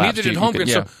time elapsed. Neither did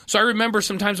Holmgren. So I remember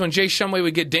sometimes when Jay Shumway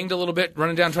would get dinged a little bit,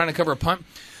 running down trying to cover a punt,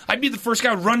 I'd be the first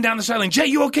guy to run down the sideline. Jay,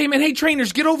 you okay, man? Hey,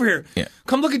 trainers, get over here. Yeah.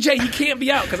 Come look at Jay. He can't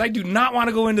be out because I do not want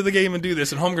to go into the game and do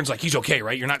this. And Holmgren's like, he's okay,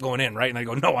 right? You're not going in, right? And I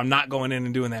go, no, I'm not going in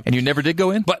and doing that. And you never did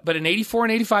go in? But in 84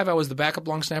 and 85, I was the backup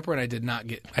long snapper, and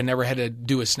I never had to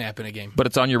do a snap in a game. But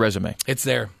it's on your resume. It's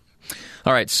there.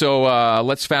 All right, so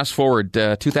let's fast forward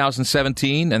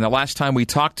 2017, and the last time we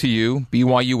talked to you,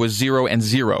 BYU was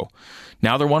 0-0.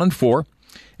 Now they're 1-4,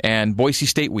 and Boise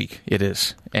State week it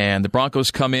is, and the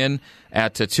Broncos come in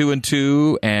at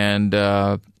 2-2 and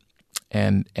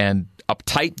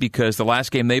uptight because the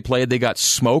last game they played they got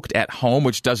smoked at home,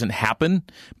 which doesn't happen,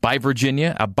 by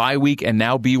Virginia, a bye week, and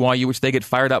now BYU, which they get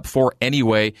fired up for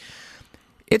anyway.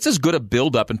 It's as good a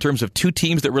build-up in terms of two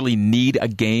teams that really need a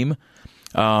game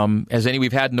as any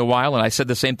we've had in a while, and I said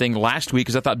the same thing last week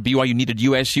because I thought BYU needed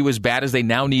USU as bad as they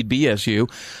now need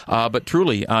BSU. But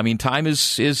truly, I mean, time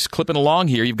is clipping along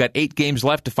here. You've got 8 games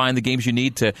left to find the games you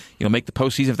need to make the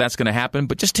postseason if that's going to happen.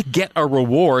 But just to get a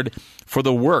reward for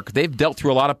the work, they've dealt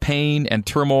through a lot of pain and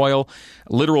turmoil,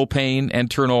 literal pain and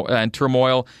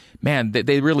turmoil. Man,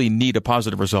 they really need a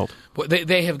positive result. Well,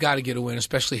 they have got to get a win,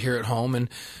 especially here at home.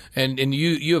 And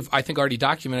you have, I think, already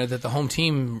documented that the home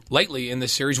team lately in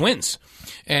this series wins.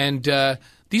 And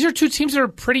these are two teams that are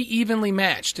pretty evenly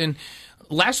matched. And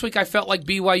last week I felt like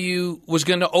BYU was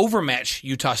going to overmatch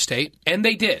Utah State, and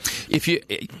they did.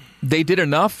 They did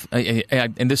enough,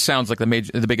 and this sounds like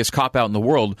the biggest cop-out in the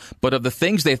world, but of the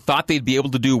things they thought they'd be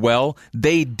able to do well,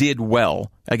 they did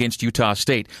well against Utah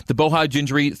State. The Bohaj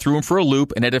injury threw them for a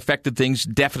loop, and it affected things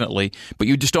definitely, but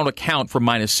you just don't account for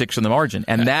 -6 in the margin,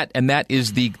 and that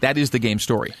is the game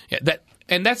story. Yeah,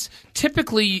 that's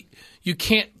typically you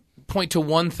can't point to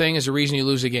one thing as a reason you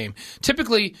lose a game.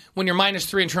 Typically, when you're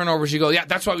 -3 in turnovers, you go, yeah,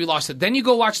 that's why we lost it. Then you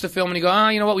go watch the film and you go,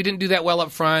 you know what, we didn't do that well up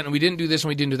front, and we didn't do this and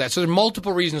we didn't do that. So there's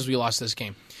multiple reasons we lost this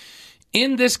game.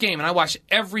 In this game, and I watched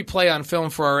every play on film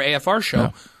for our AFR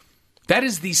show, that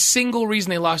is the single reason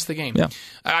they lost the game. Yeah.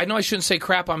 I know I shouldn't say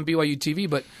crap on BYU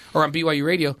TV, or on BYU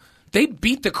radio. They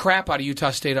beat the crap out of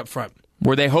Utah State up front.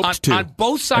 Where they hoped to. On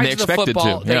both sides of the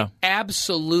football, they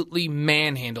absolutely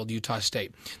manhandled Utah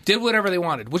State. Did whatever they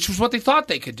wanted, which was what they thought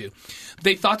they could do.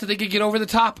 They thought that they could get over the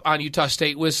top on Utah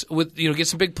State with get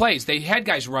some big plays. They had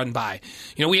guys run by.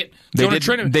 We had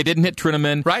Trinnaman. They didn't hit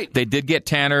Trinnaman. Right. They did get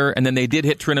Tanner, and then they did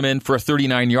hit Trinnaman for a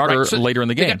 39-yarder later in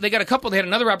the game. They got a couple. They had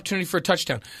another opportunity for a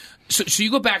touchdown. So you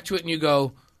go back to it and you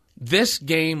go, this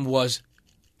game was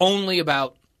only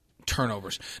about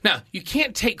turnovers. Now, you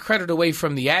can't take credit away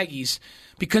from the Aggies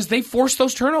because they forced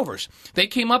those turnovers. They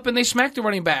came up and they smacked the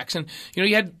running backs. And,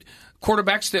 you had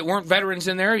quarterbacks that weren't veterans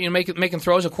in there, making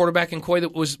throws. A quarterback in Coy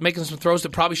that was making some throws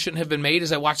that probably shouldn't have been made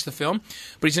as I watched the film.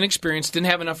 But he's inexperienced, didn't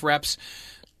have enough reps.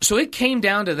 So it came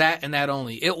down to that and that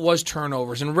only. It was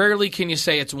turnovers. And rarely can you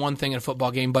say it's one thing in a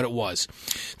football game, but it was.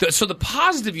 So the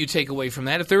positive you take away from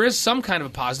that, if there is some kind of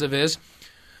a positive, is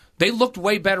they looked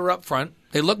way better up front.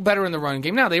 They looked better in the running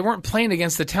game. Now, they weren't playing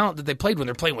against the talent that they played when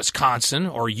they're playing Wisconsin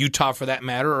or Utah, for that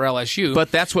matter, or LSU.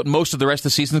 But that's what most of the rest of the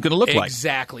season is going to look like.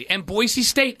 Exactly. And Boise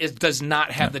State does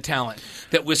not have the talent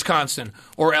that Wisconsin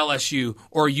or LSU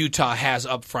or Utah has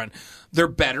up front. They're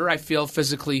better, I feel,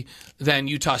 physically than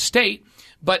Utah State,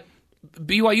 but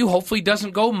BYU hopefully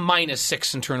doesn't go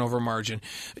 -6 in turnover margin.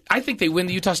 I think they win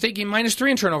the Utah State game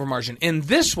 -3 in turnover margin. In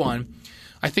this one,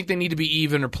 I think they need to be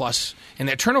even or plus in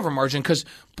that turnover margin because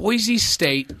Boise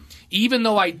State, even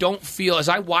though I don't feel, as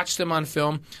I watch them on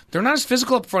film, they're not as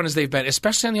physical up front as they've been,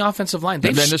 especially on the offensive line.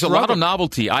 And then there's a lot of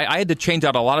novelty. I had to change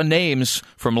out a lot of names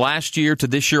from last year to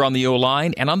this year on the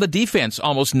O-line. And on the defense,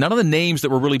 almost none of the names that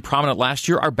were really prominent last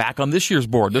year are back on this year's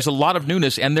board. There's a lot of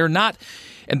newness, and they're not...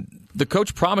 And the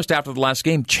coach promised after the last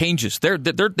game changes. They're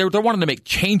wanting to make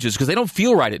changes because they don't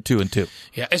feel right at 2-2.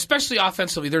 Yeah, especially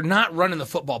offensively. They're not running the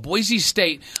football. Boise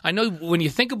State, I know when you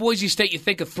think of Boise State, you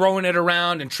think of throwing it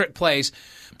around and trick plays,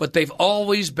 but they've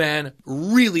always been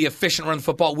really efficient running the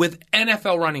football with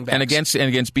NFL running backs. And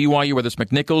against BYU, whether it's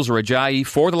McNichols or Ajayi,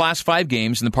 for the last 5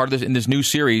 games, and in this new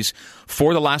series,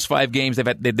 for the last 5 games, they've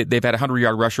had a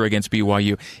 100-yard rusher against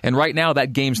BYU. And right now,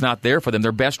 that game's not there for them.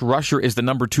 Their best rusher is the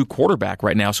number 2 quarterback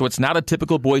right now. So it's not a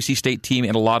typical Boise State team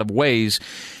in a lot of ways.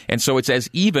 And so it's as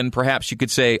even, perhaps you could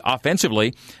say,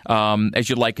 offensively, as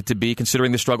you'd like it to be,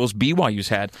 considering the struggles BYU's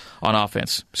had on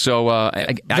offense. So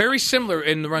very similar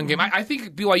in the run game. I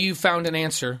think BYU found an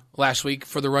answer last week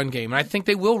for the run game, and I think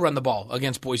they will run the ball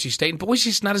against Boise State. And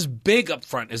Boise's not as big up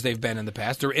front as they've been in the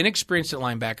past. They're inexperienced at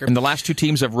linebacker. And the last 2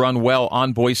 teams have run well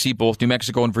on Boise. Both New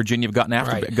Mexico and Virginia have gotten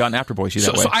after Boise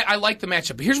that way. So I like the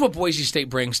matchup. But here's what Boise State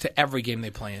brings to every game they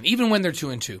play in, even when they're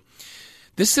 2-2.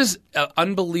 This is an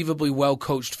unbelievably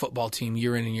well-coached football team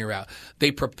year in and year out.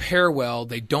 They prepare well.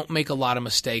 They don't make a lot of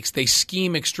mistakes. They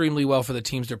scheme extremely well for the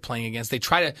teams they're playing against. They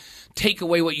try to take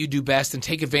away what you do best and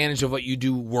take advantage of what you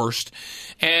do worst.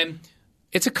 And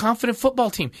it's a confident football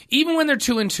team. Even when they're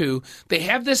 2-2, they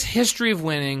have this history of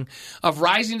winning, of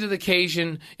rising to the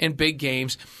occasion in big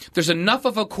games. There's enough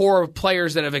of a core of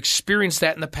players that have experienced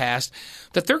that in the past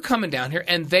that they're coming down here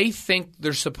and they think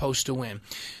they're supposed to win.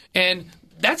 And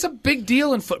that's a big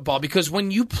deal in football because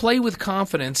when you play with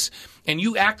confidence and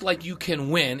you act like you can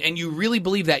win and you really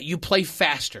believe that, you play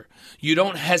faster. You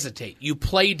don't hesitate. You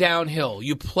play downhill.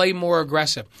 You play more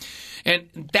aggressive.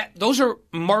 And those are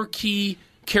marquee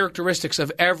characteristics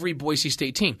of every Boise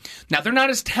State team. Now, they're not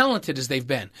as talented as they've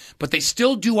been, but they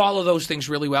still do all of those things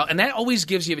really well, and that always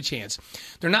gives you a chance.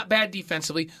 They're not bad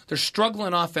defensively. They're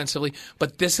struggling offensively,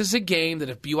 but this is a game that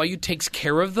if BYU takes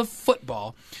care of the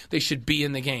football, they should be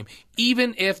in the game,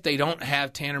 even if they don't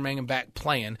have Tanner Mangum back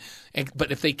playing.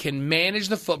 But if they can manage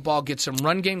the football, get some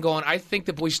run game going, I think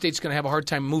that Boise State's going to have a hard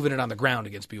time moving it on the ground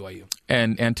against BYU.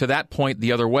 And to that point,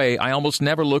 the other way, I almost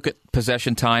never look at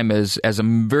possession time as a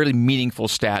very meaningful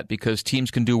stat because teams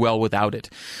can do well without it.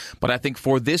 But I think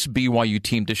for this BYU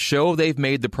team to show they've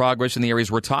made the progress in the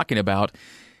areas we're talking about,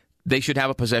 they should have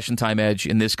a possession time edge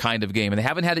in this kind of game. And they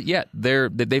haven't had it yet.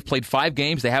 They've played 5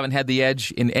 games. They haven't had the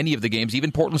edge in any of the games.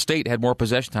 Even Portland State had more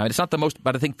possession time. It's not the most,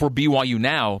 but I think for BYU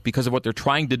now, because of what they're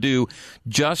trying to do,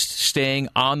 just staying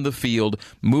on the field,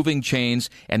 moving chains,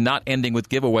 and not ending with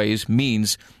giveaways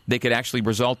means they could actually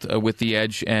result with the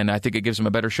edge, and I think it gives them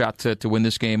a better shot to win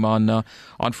this game on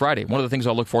Friday. One of the things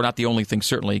I'll look for, not the only thing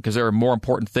certainly, because there are more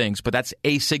important things, but that's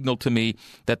a signal to me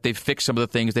that they've fixed some of the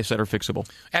things they said are fixable.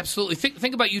 Absolutely.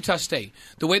 Think about Utah State.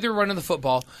 The way they're running the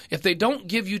football, if they don't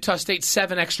give Utah State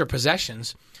 7 extra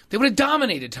possessions, they would have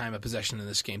dominated time of possession in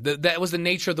this game. That was the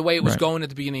nature of the way it was going at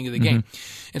the beginning of the game.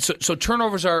 And so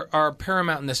turnovers are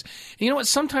paramount in this. And you know what?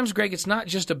 Sometimes, Greg, it's not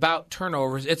just about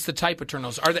turnovers. It's the type of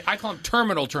turnovers. I call them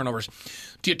terminal turnovers.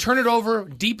 Do you turn it over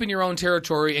deep in your own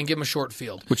territory and give them a short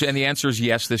field? And the answer is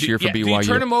yes this year for BYU. Do you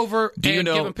turn them over and give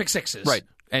them pick sixes? Right.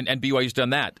 And BYU's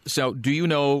done that. So do you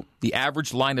know the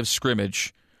average line of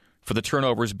scrimmage for the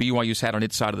turnovers BYU's had on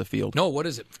its side of the field? No, what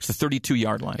is it? It's the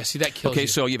 32-yard line. Yeah, see, that kills you. Okay,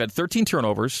 so you've had 13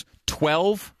 turnovers.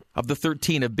 12 of the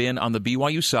 13 have been on the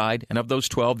BYU side, and of those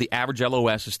 12, the average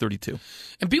LOS is 32.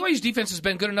 And BYU's defense has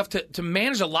been good enough to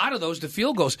manage a lot of those to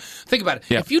field goals. Think about it.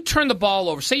 Yeah. If you turn the ball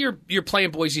over, say you're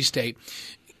playing Boise State,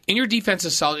 and your defense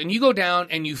is solid, and you go down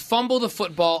and you fumble the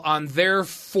football on their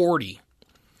 40,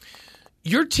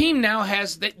 your team now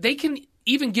they can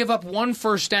even give up 1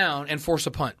 first down and force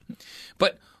a punt.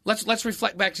 But let's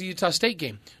reflect back to the Utah State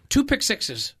game. 2 pick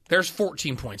sixes. There's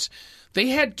 14 points. They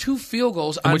had 2 field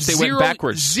goals on which they went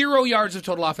backwards. 0 yards of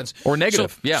total offense. Or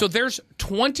negative, So there's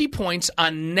 20 points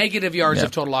on negative yards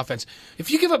of total offense. If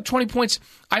you give up 20 points,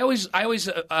 I always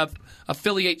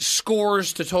affiliate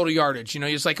scores to total yardage.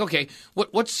 It's like, okay,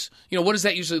 what does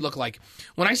that usually look like?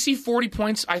 When I see 40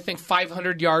 points, I think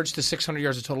 500 yards to 600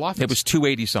 yards of total offense. It was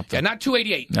 280 something. Yeah, not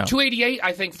 288. No. 288,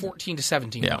 I think 14 to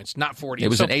 17 points, not 40. It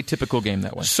was an atypical game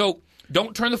that way. So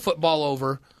don't turn the football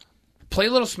over. Play a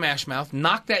little smash mouth.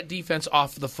 Knock that defense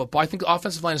off the football. I think the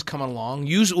offensive line is coming along.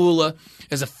 Use Ula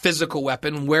as a physical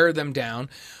weapon. Wear them down.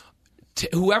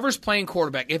 Whoever's playing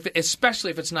quarterback,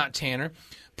 especially if it's not Tanner,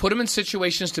 put them in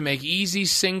situations to make easy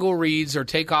single reads or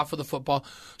take off with the football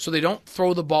so they don't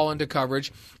throw the ball into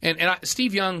coverage. And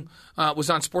Steve Young was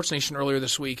on Sports Nation earlier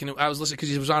this week, and I was listening because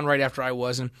he was on right after I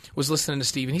was, and was listening to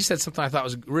Steve, and he said something I thought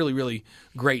was really, really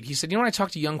great. He said, when I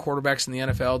talk to young quarterbacks in the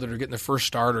NFL that are getting their first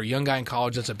start, or a young guy in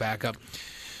college that's a backup,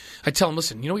 I tell them,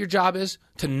 listen, you know what your job is?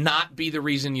 To not be the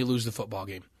reason you lose the football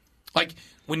game. Like,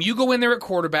 when you go in there at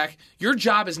quarterback, your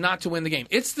job is not to win the game.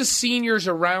 It's the seniors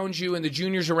around you and the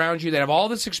juniors around you that have all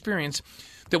this experience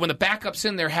that when the backups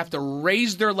in there have to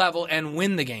raise their level and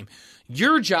win the game.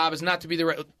 Your job is not to be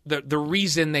the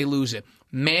reason they lose it.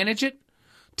 Manage it,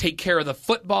 take care of the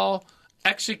football,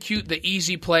 execute the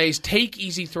easy plays, take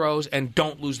easy throws, and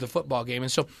don't lose the football game.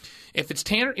 And so if it's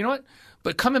Tanner, you know what?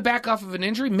 But coming back off of an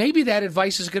injury, maybe that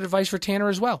advice is good advice for Tanner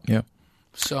as well. Yeah.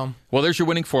 So, well, there's your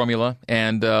winning formula,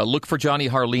 and look for Johnny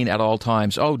Harleen at all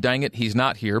times. Oh, dang it, he's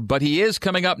not here, but he is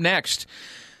coming up next.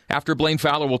 After Blaine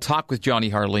Fowler, we'll talk with Johnny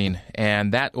Harleen,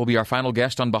 and that will be our final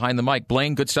guest on Behind the Mic.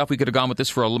 Blaine, good stuff. We could have gone with this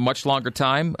for a much longer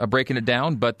time, breaking it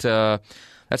down, but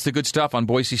that's the good stuff on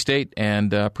Boise State,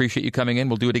 and appreciate you coming in.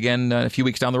 We'll do it again a few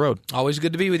weeks down the road. Always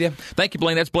good to be with you. Thank you,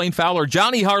 Blaine. That's Blaine Fowler.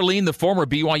 Johnny Harleen, the former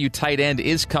BYU tight end,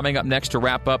 is coming up next to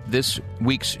wrap up this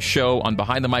week's show on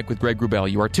Behind the Mic with Greg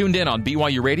Wrubell. You are tuned in on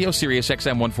BYU Radio, Sirius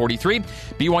XM 143,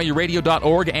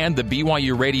 BYURadio.org, and the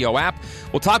BYU Radio app.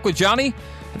 We'll talk with Johnny.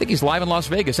 I think he's live in Las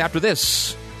Vegas after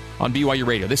this on BYU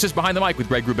Radio. This is Behind the Mic with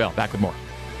Greg Wrubell. Back with more.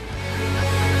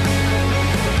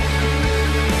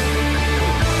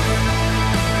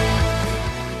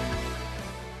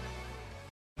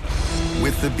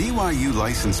 With the BYU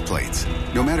license plates,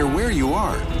 no matter where you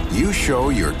are, you show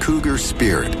your Cougar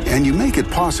spirit, and you make it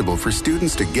possible for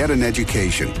students to get an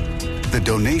education. The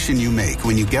donation you make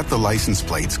when you get the license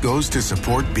plates goes to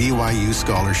support BYU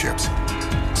scholarships.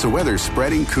 So whether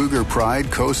spreading Cougar pride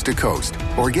coast to coast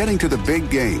or getting to the big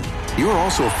game, you're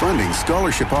also funding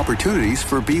scholarship opportunities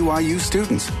for BYU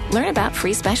students. Learn about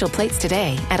free special plates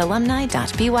today at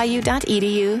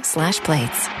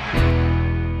alumni.byu.edu/plates.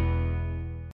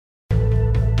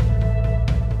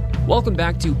 Welcome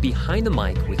back to Behind the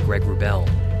Mic with Greg Wrubell.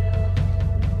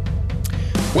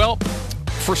 Well,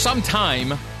 for some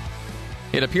time,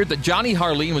 it appeared that Johnny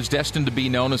Harleen was destined to be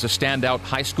known as a standout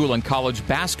high school and college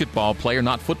basketball player,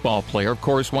 not football player. Of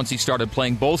course, once he started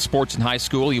playing both sports in high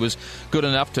school, he was good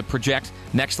enough to project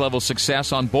next-level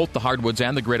success on both the hardwoods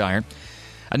and the gridiron.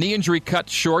 A knee injury cut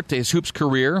short his hoops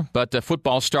career, but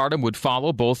football stardom would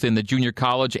follow both in the junior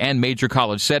college and major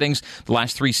college settings, the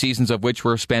last 3 seasons of which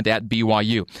were spent at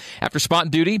BYU. After spot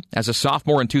duty as a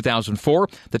sophomore in 2004,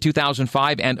 the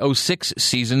 2005 and 06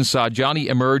 seasons saw Johnny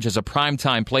emerge as a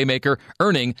primetime playmaker,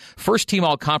 earning first-team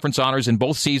All-Conference honors in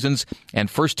both seasons and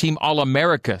first-team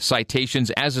All-America citations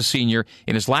as a senior.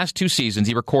 In his last 2 seasons,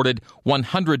 he recorded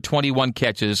 121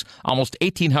 catches, almost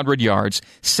 1,800 yards,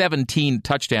 17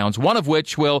 touchdowns, one of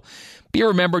which will Be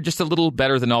remembered just a little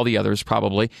better than all the others,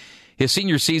 probably. His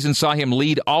senior season saw him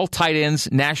lead all tight ends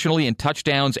nationally in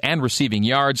touchdowns and receiving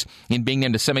yards, in being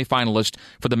named a semifinalist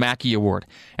for the Mackey Award.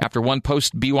 After one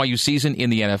post-BYU season in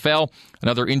the NFL,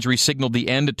 another injury signaled the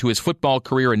end to his football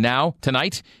career, and now,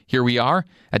 tonight, here we are,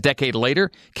 a decade later,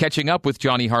 catching up with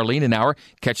Johnny Harline in our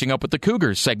Catching Up with the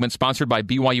Cougars segment sponsored by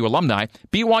BYU Alumni.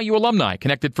 BYU Alumni,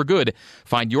 connected for good.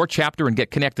 Find your chapter and get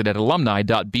connected at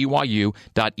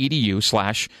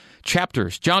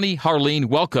alumni.byu.edu/chapters. Johnny Harline,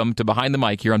 welcome to Behind the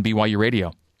Mic here on BYU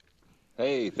Radio.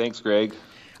 Hey, thanks, Greg.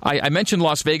 I mentioned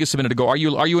Las Vegas a minute ago. Are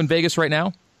you in Vegas right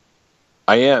now?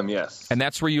 I am, yes. And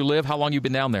that's where you live? How long have you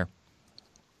been down there?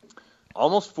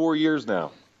 Almost 4 years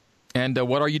now. And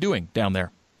what are you doing down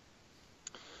there?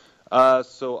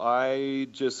 So I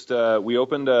just, we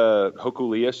opened a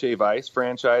Hokulea Shave Ice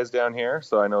franchise down here,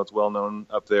 so I know it's well known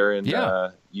up there in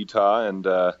Utah, and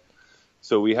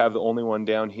so we have the only one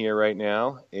down here right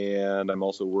now, and I'm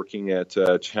also working at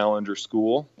Challenger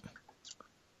School.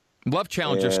 Love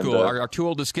Challenger School. Our two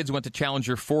oldest kids went to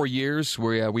Challenger 4 years.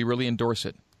 We really endorse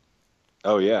it.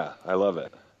 Oh, yeah, I love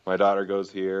it. My daughter goes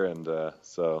here, and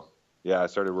so, yeah, I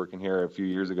started working here a few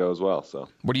years ago as well. So,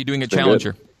 what are you doing at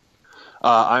Challenger?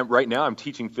 Right now I'm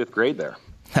teaching 5th grade there.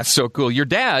 That's so cool. Your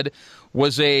dad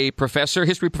was a professor,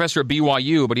 history professor at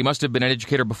BYU, but he must have been an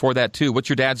educator before that too. What's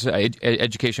your dad's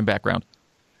education background?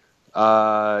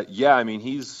 Yeah, I mean,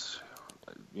 he's,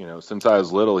 since I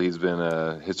was little, he's been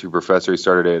a history professor. He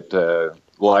started at,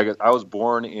 I was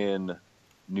born in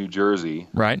New Jersey.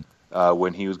 Right.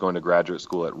 When he was going to graduate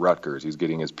school at Rutgers. He was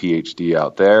getting his PhD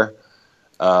out there.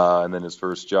 And then his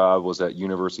first job was at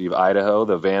University of Idaho,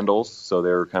 the Vandals. So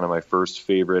they were kind of my first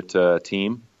favorite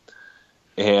team.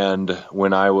 And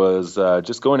when I was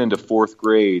just going into 4th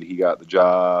grade, he got the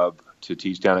job to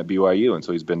teach down at BYU. And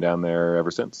so he's been down there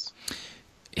ever since.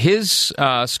 His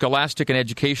scholastic and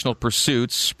educational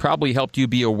pursuits probably helped you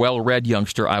be a well-read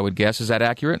youngster, I would guess. Is that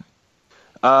accurate?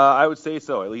 I would say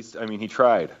so. At least, I mean, he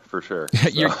tried for sure. So.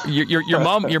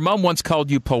 Your mom once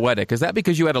called you poetic. Is that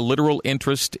because you had a literal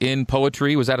interest in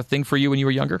poetry? Was that a thing for you when you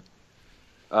were younger?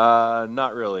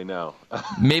 Not really. No.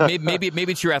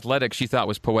 maybe it's your athletics she thought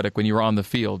was poetic when you were on the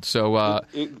field. So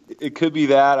it could be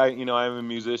that. I'm a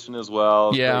musician as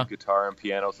well. Yeah. Played guitar and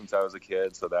piano since I was a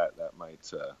kid, so that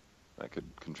might. That could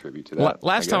contribute to that.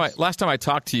 Last time I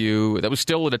talked to you, that was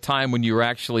still at a time when you were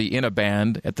actually in a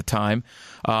band at the time.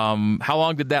 How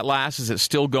long did that last? Is it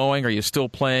still going? Are you still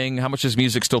playing? How much does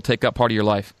music still take up part of your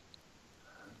life?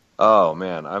 Oh,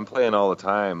 man, I'm playing all the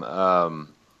time.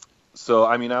 So,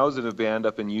 I mean, I was in a band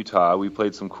up in Utah. We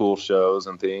played some cool shows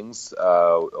and things.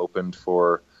 Opened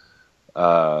for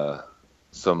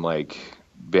some,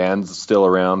 bands still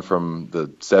around from the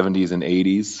 70s and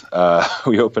 80s.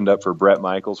 We opened up for Bret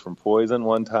Michaels from Poison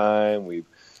one time. Who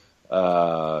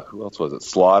else was it?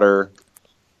 Slaughter.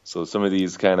 So some of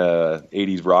these kind of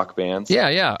 80s rock bands.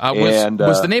 Yeah.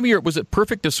 Was the name of was it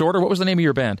Perfect Disorder? What was the name of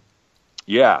your band?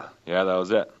 Yeah, that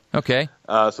was it. Okay.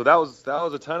 So that was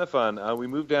a ton of fun. We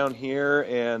moved down here,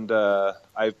 and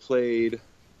I've played.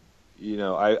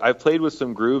 I've played with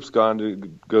some groups, gone to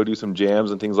go do some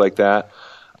jams and things like that.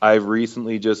 I've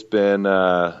recently just been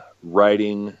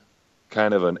writing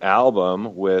kind of an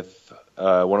album with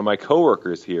one of my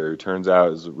coworkers here, who turns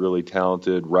out is a really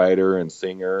talented writer and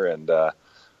singer, and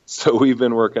so we've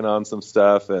been working on some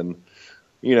stuff, and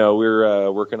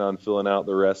we're working on filling out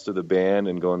the rest of the band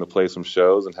and going to play some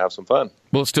shows and have some fun.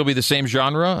 Will it still be the same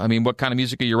genre? I mean, what kind of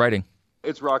music are you writing?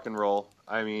 It's rock and roll.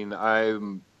 I mean,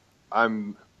 I'm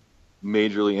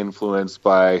majorly influenced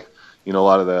by a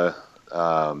lot of the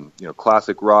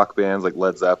classic rock bands like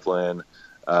Led Zeppelin,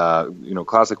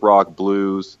 classic rock,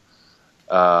 blues.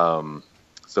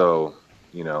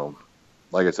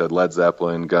 Like I said, Led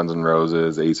Zeppelin, Guns N'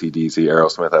 Roses, AC/DC,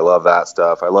 Aerosmith. I love that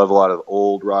stuff. I love a lot of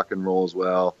old rock and roll as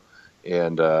well.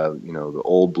 And, the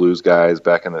old blues guys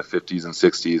back in the 50s and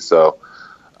 60s. So,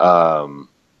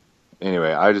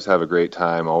 anyway, I just have a great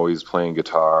time always playing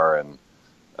guitar and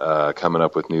coming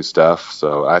up with new stuff.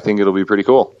 So I think it'll be pretty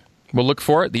cool. We'll look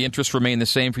for it. The interests remain the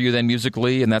same for you then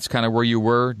musically, and that's kind of where you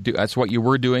were. That's what you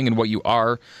were doing and what you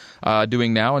are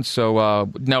doing now. And so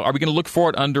now, are we going to look for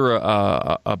it under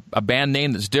a band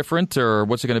name that's different, or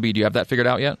what's it going to be? Do you have that figured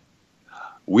out yet?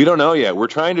 We don't know yet. We're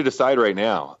trying to decide right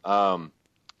now.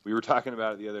 We were talking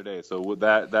about it the other day, so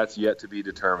that's yet to be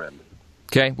determined.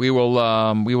 Okay,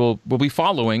 we'll be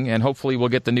following, and hopefully we'll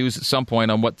get the news at some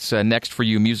point on what's next for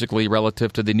you musically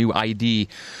relative to the new ID.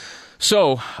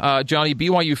 So, Johnny,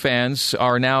 BYU fans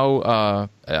are now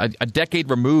a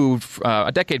decade removed,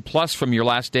 a decade plus from your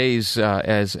last days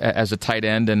as a tight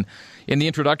end. And in the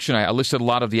introduction, I listed a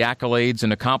lot of the accolades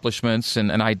and accomplishments,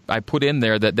 and I put in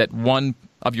there that one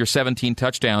of your 17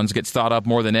 touchdowns gets thought of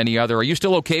more than any other. Are you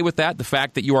still okay with that, the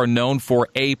fact that you are known for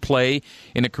a play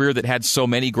in a career that had so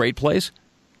many great plays?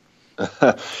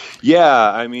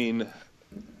 Yeah, I mean,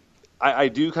 I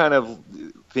do kind of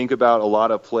think about a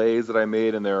lot of plays that I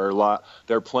made, and there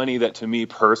are plenty that to me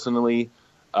personally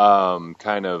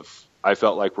kind of I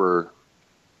felt like were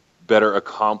better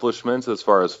accomplishments as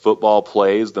far as football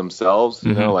plays themselves,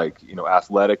 you know, like, you know,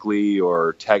 athletically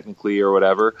or technically or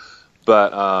whatever.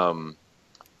 But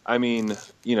I mean,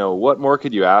 you know, what more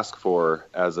could you ask for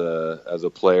as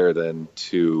a player than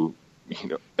to, you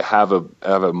know, have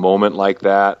a moment like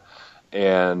that?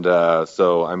 And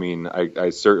so, I mean,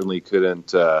 I certainly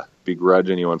couldn't begrudge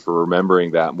anyone for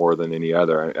remembering that more than any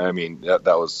other. I mean, that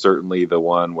was certainly the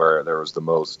one where there was the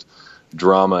most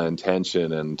drama and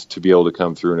tension, and to be able to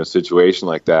come through in a situation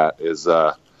like that is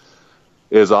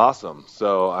awesome.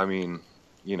 So, I mean,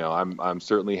 you know, I'm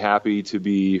certainly happy to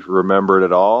be remembered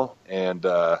at all, and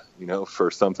you know, for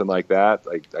something like that,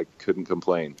 I couldn't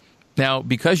complain. Now,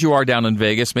 because you are down in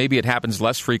Vegas, maybe it happens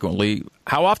less frequently.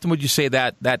 How often would you say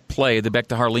that play, the Beck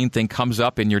to Harline thing, comes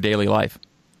up in your daily life?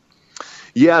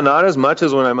 Yeah, not as much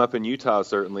as when I'm up in Utah,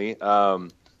 certainly.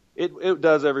 It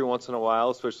does every once in a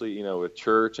while, especially, you know, with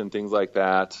church and things like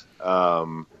that.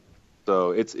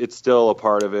 So it's still a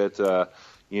part of it.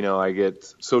 You know, I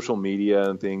get social media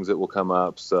and things that will come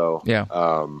up. So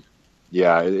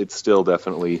yeah, it's still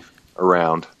definitely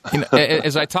around. You know,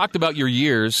 as I talked about your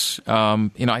years, you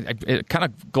know, I kind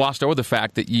of glossed over the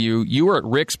fact that you were at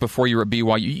Rick's before you were at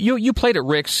BYU. You played at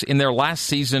Rick's in their last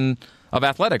season of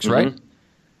athletics, right?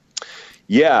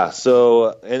 Yeah.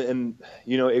 So, and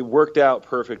you know, it worked out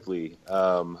perfectly.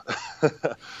 I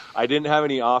didn't have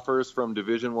any offers from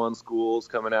Division I schools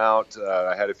coming out.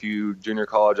 I had a few junior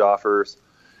college offers,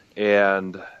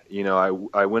 and you know,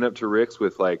 I went up to Rick's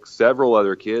with like several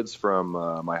other kids from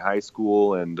my high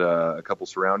school and a couple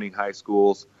surrounding high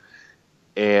schools.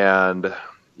 And,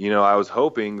 you know, I was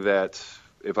hoping that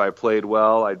if I played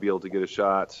well, I'd be able to get a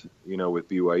shot, you know, with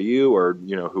BYU or,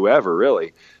 you know, whoever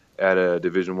really at a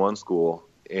Division I school.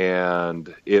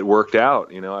 And it worked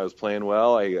out. You know, I was playing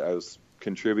well. I was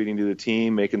contributing to the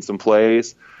team, making some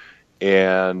plays.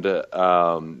 And I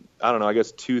don't know, I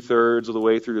guess 2/3 of the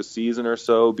way through the season or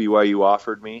so, BYU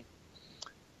offered me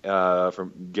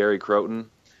from Gary Croton.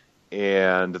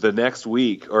 And the next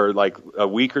week, or like a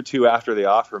week or two after they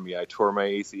offered me, I tore my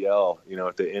ACL, you know,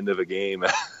 at the end of a game.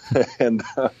 And,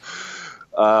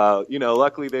 you know,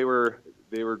 luckily they were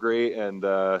great. And,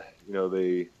 you know,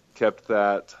 they kept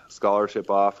that scholarship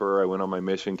offer. I went on my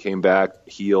mission, came back,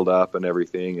 healed up and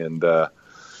everything. And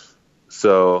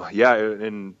so, yeah,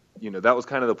 and you know, that was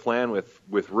kind of the plan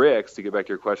with Rick's, to get back to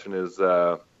your question, is,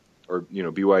 or, you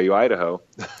know, BYU Idaho.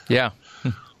 Yeah.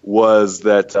 Was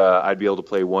that I'd be able to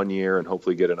play 1 year and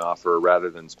hopefully get an offer rather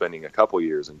than spending a couple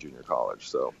years in junior college.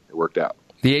 So it worked out.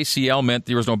 The ACL meant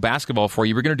there was no basketball for you.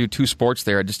 You were going to do two sports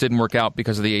there. It just didn't work out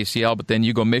because of the ACL. But then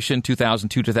you go Mission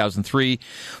 2002, 2003,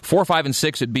 4, 5, and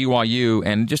 6 at BYU.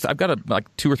 And just I've got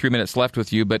like 2 or 3 minutes left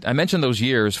with you. But I mentioned those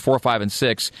years, 4, 5, and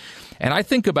 6. And I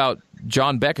think about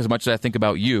John Beck as much as I think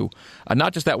about you.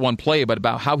 Not just that one play, but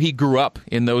about how he grew up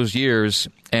in those years.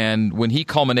 And when he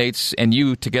culminates and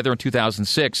you together in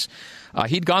 2006,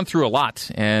 he'd gone through a lot.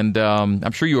 And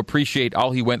I'm sure you appreciate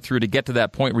all he went through to get to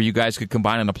that point where you guys could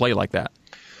combine on a play like that.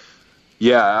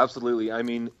 Yeah, absolutely. I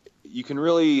mean, you can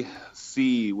really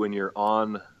see when you're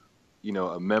on, you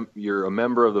know, you're a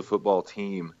member of the football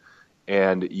team,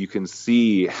 and you can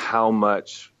see how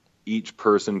much each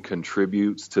person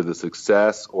contributes to the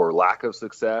success or lack of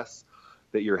success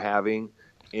that you're having.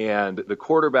 And the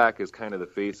quarterback is kind of the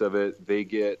face of it. They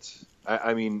get,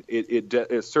 I mean,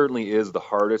 it certainly is the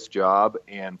hardest job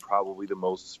and probably the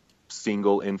most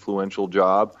single influential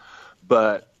job,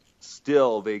 but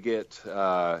still they get,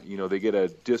 you know, they get a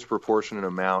disproportionate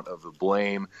amount of the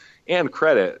blame and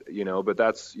credit, you know, but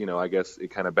that's, you know, I guess it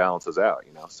kind of balances out,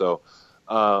 you know. So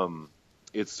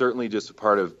it's certainly just a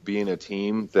part of being a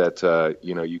team that,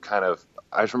 you know, you kind of,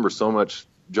 I just remember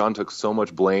John took so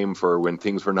much blame for when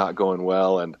things were not going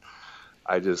well. And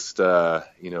I just,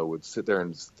 you know, would sit there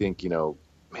and think, you know,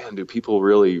 man, do people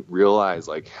really realize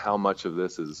like how much of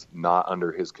this is not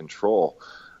under his control?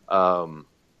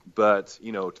 But,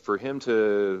 you know, for him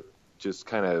to just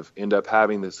kind of end up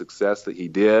having the success that he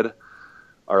did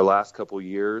our last couple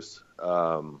years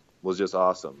was just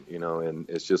awesome, you know, and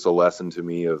it's just a lesson to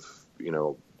me of, you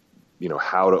know,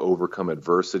 how to overcome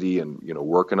adversity and, you know,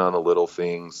 working on the little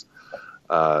things.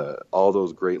 all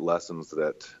those great lessons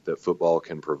that football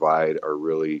can provide are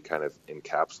really kind of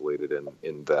encapsulated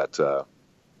in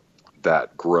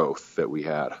that growth that we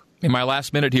had. In my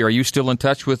last minute here, are you still in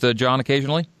touch with John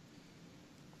occasionally?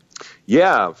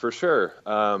 Yeah, for sure.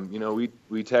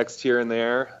 We text here and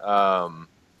there.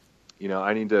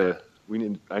 I need to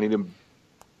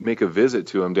make a visit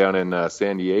to him down in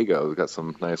San Diego. We've got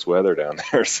some nice weather down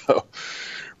there, so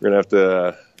we're gonna have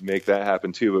to make that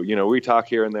happen too. But we talk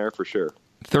here and there for sure.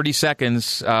 30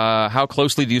 seconds. How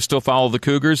closely do you still follow the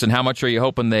Cougars, and how much are you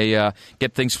hoping they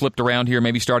get things flipped around here,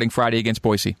 maybe starting Friday against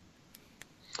Boise?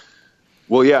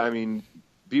 Well, yeah,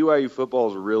 BYU football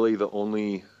is really the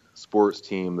only sports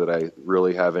team that I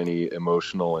really have any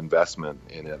emotional investment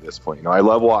in at this point. I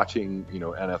love watching,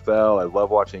 NFL. I love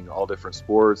watching all different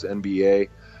sports, NBA.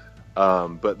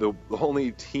 But the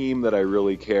only team that I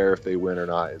really care if they win or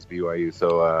not is BYU.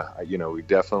 So, we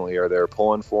definitely are there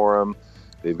pulling for them.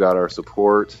 They've got our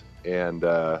support, and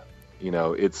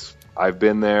I've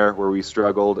been there where we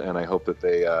struggled, and I hope that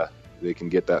they can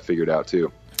get that figured out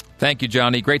too. Thank you,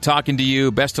 Johnny. Great talking to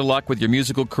you. Best of luck with your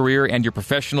musical career and your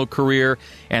professional career,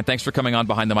 and thanks for coming on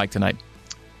Behind the Mic tonight.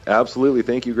 Absolutely.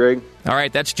 Thank you, Greg. All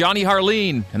right, that's Johnny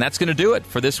Harline, and that's going to do it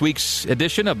for this week's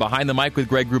edition of Behind the Mic with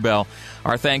Greg Wrubell.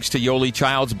 Our thanks to Yoli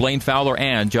Childs, Blaine Fowler,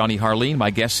 and Johnny Harline, my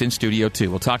guests in Studio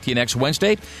 2. We'll talk to you next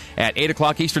Wednesday at 8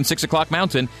 o'clock Eastern, 6 o'clock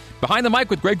Mountain. Behind the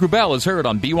Mic with Greg Wrubell is heard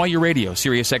on BYU Radio,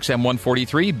 Sirius XM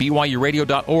 143,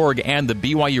 BYURadio.org, and the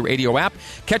BYU Radio app.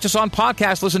 Catch us on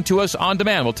podcast. Listen to us on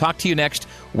demand. We'll talk to you next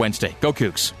Wednesday. Go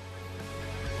Cougs.